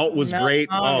 Melt was great.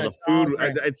 Oh, the food.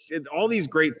 It's all these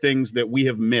great things that we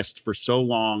have missed for so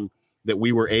long, that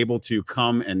we were able to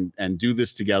come and do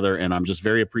this together. And I'm just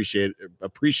very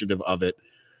appreciative of it.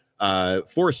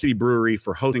 Forrest City Brewery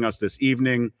for hosting us this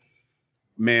evening.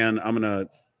 Man, I'm going to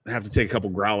have to take a couple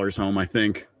growlers home. I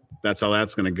think that's how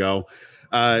that's going to go.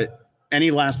 Any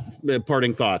last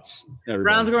parting thoughts? Everybody?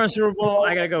 Browns are going to Super Bowl.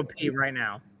 I got to go pee right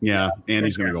now. Yeah.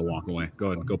 Andy's going to go walk away. Go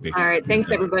ahead and go pee. All right.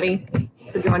 Thanks everybody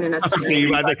for joining us.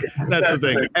 See, I think that's the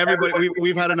thing. Everybody,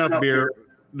 we've had enough beer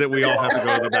that we all have to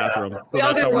go to the bathroom. So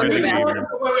that's how we're ending the evening.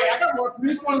 Wait, I got more.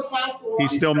 Who's going to the Final Four?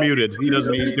 He's still muted.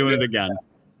 He's doing it again.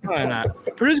 Probably not.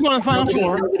 Purdue's going to the Final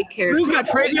Four. Nobody cares. Purdue's got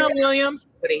Travion Williams,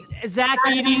 Zach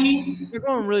Edey. They're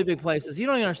going really big places. You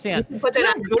don't even understand. Put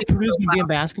that on good Purdue's going to be in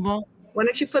basketball. Why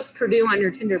don't you put Purdue on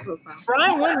your Tinder profile?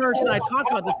 Brian Windhurst and I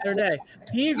talked about this the other day.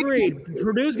 He agreed.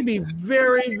 Purdue's going to be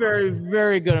very, very,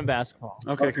 very good in basketball.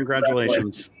 Okay,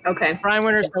 congratulations. Okay. Brian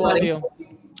Windhurst, I love you.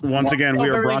 Once again, we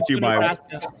are brought to you by.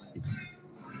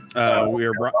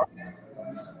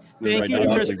 Thank you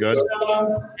to Chris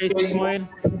Jason Lloyd,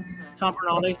 Tom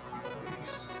Bernaldi.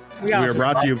 We are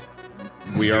brought to you.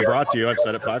 I've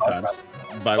said it 5 times.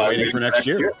 By Waiting for Next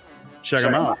Year. Check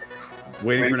them out.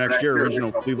 Waiting for Next Year,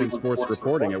 original Cleveland sports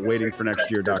reporting at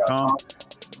waitingfornextyear.com.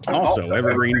 Also,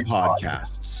 Evergreen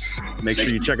Podcasts. Make sure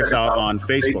you check us out on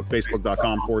Facebook,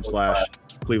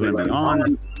 facebook.com/Cleveland and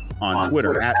Beyond, on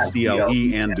Twitter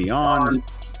 @CLE and Beyond.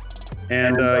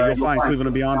 And you'll find Cleveland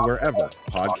and Beyond wherever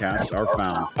podcasts are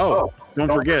found. Oh, don't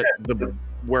forget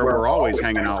where we're always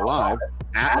hanging out live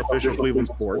at Official Cleveland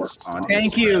Sports.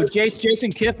 Thank you,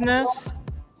 Jason Kipnis,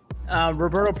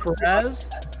 Roberto Perez,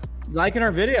 liking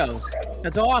our videos.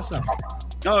 That's awesome.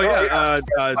 Oh yeah,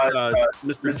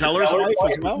 Mr. Teller's wife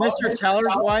as well. Mr.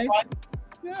 Teller's wife.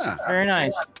 Yeah, very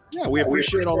nice. Yeah, we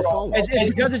appreciate all the follows. It's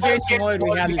because of Jason Lloyd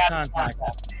we have these contacts.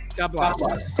 God bless.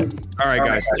 All right,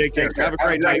 guys, take care. Have a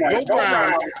great night. Go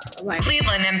Browns.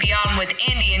 Cleveland and Beyond with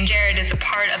Andy and Jared is a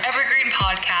part of Evergreen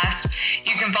Podcast.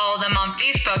 You can follow them on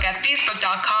Facebook at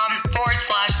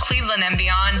facebook.com/Cleveland and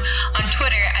Beyond, on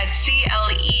Twitter at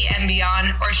CLE and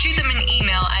Beyond, or shoot them an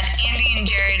email at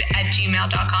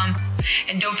andyandjared@gmail.com.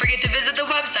 And don't forget to visit the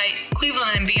website,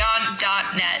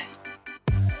 clevelandandbeyond.net.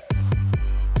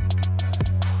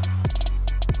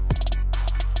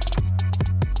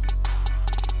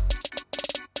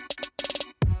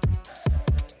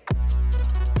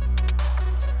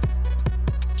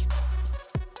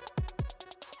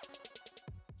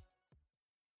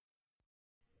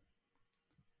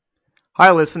 Hi,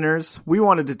 listeners. We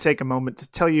wanted to take a moment to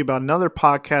tell you about another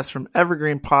podcast from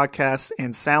Evergreen Podcasts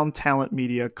and Sound Talent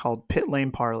Media called Pit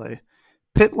Lane Parlay.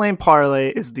 Pit Lane Parlay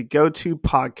is the go-to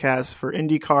podcast for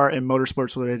IndyCar and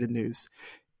motorsports-related news.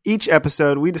 Each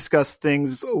episode, we discuss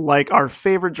things like our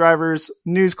favorite drivers,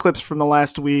 news clips from the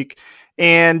last week,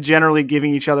 and generally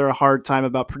giving each other a hard time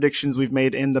about predictions we've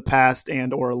made in the past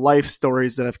and or life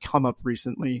stories that have come up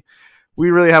recently. We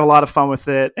really have a lot of fun with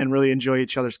it and really enjoy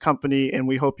each other's company, and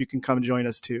we hope you can come join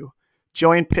us too.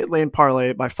 Join Pit Lane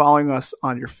Parlay by following us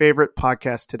on your favorite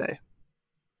podcast today.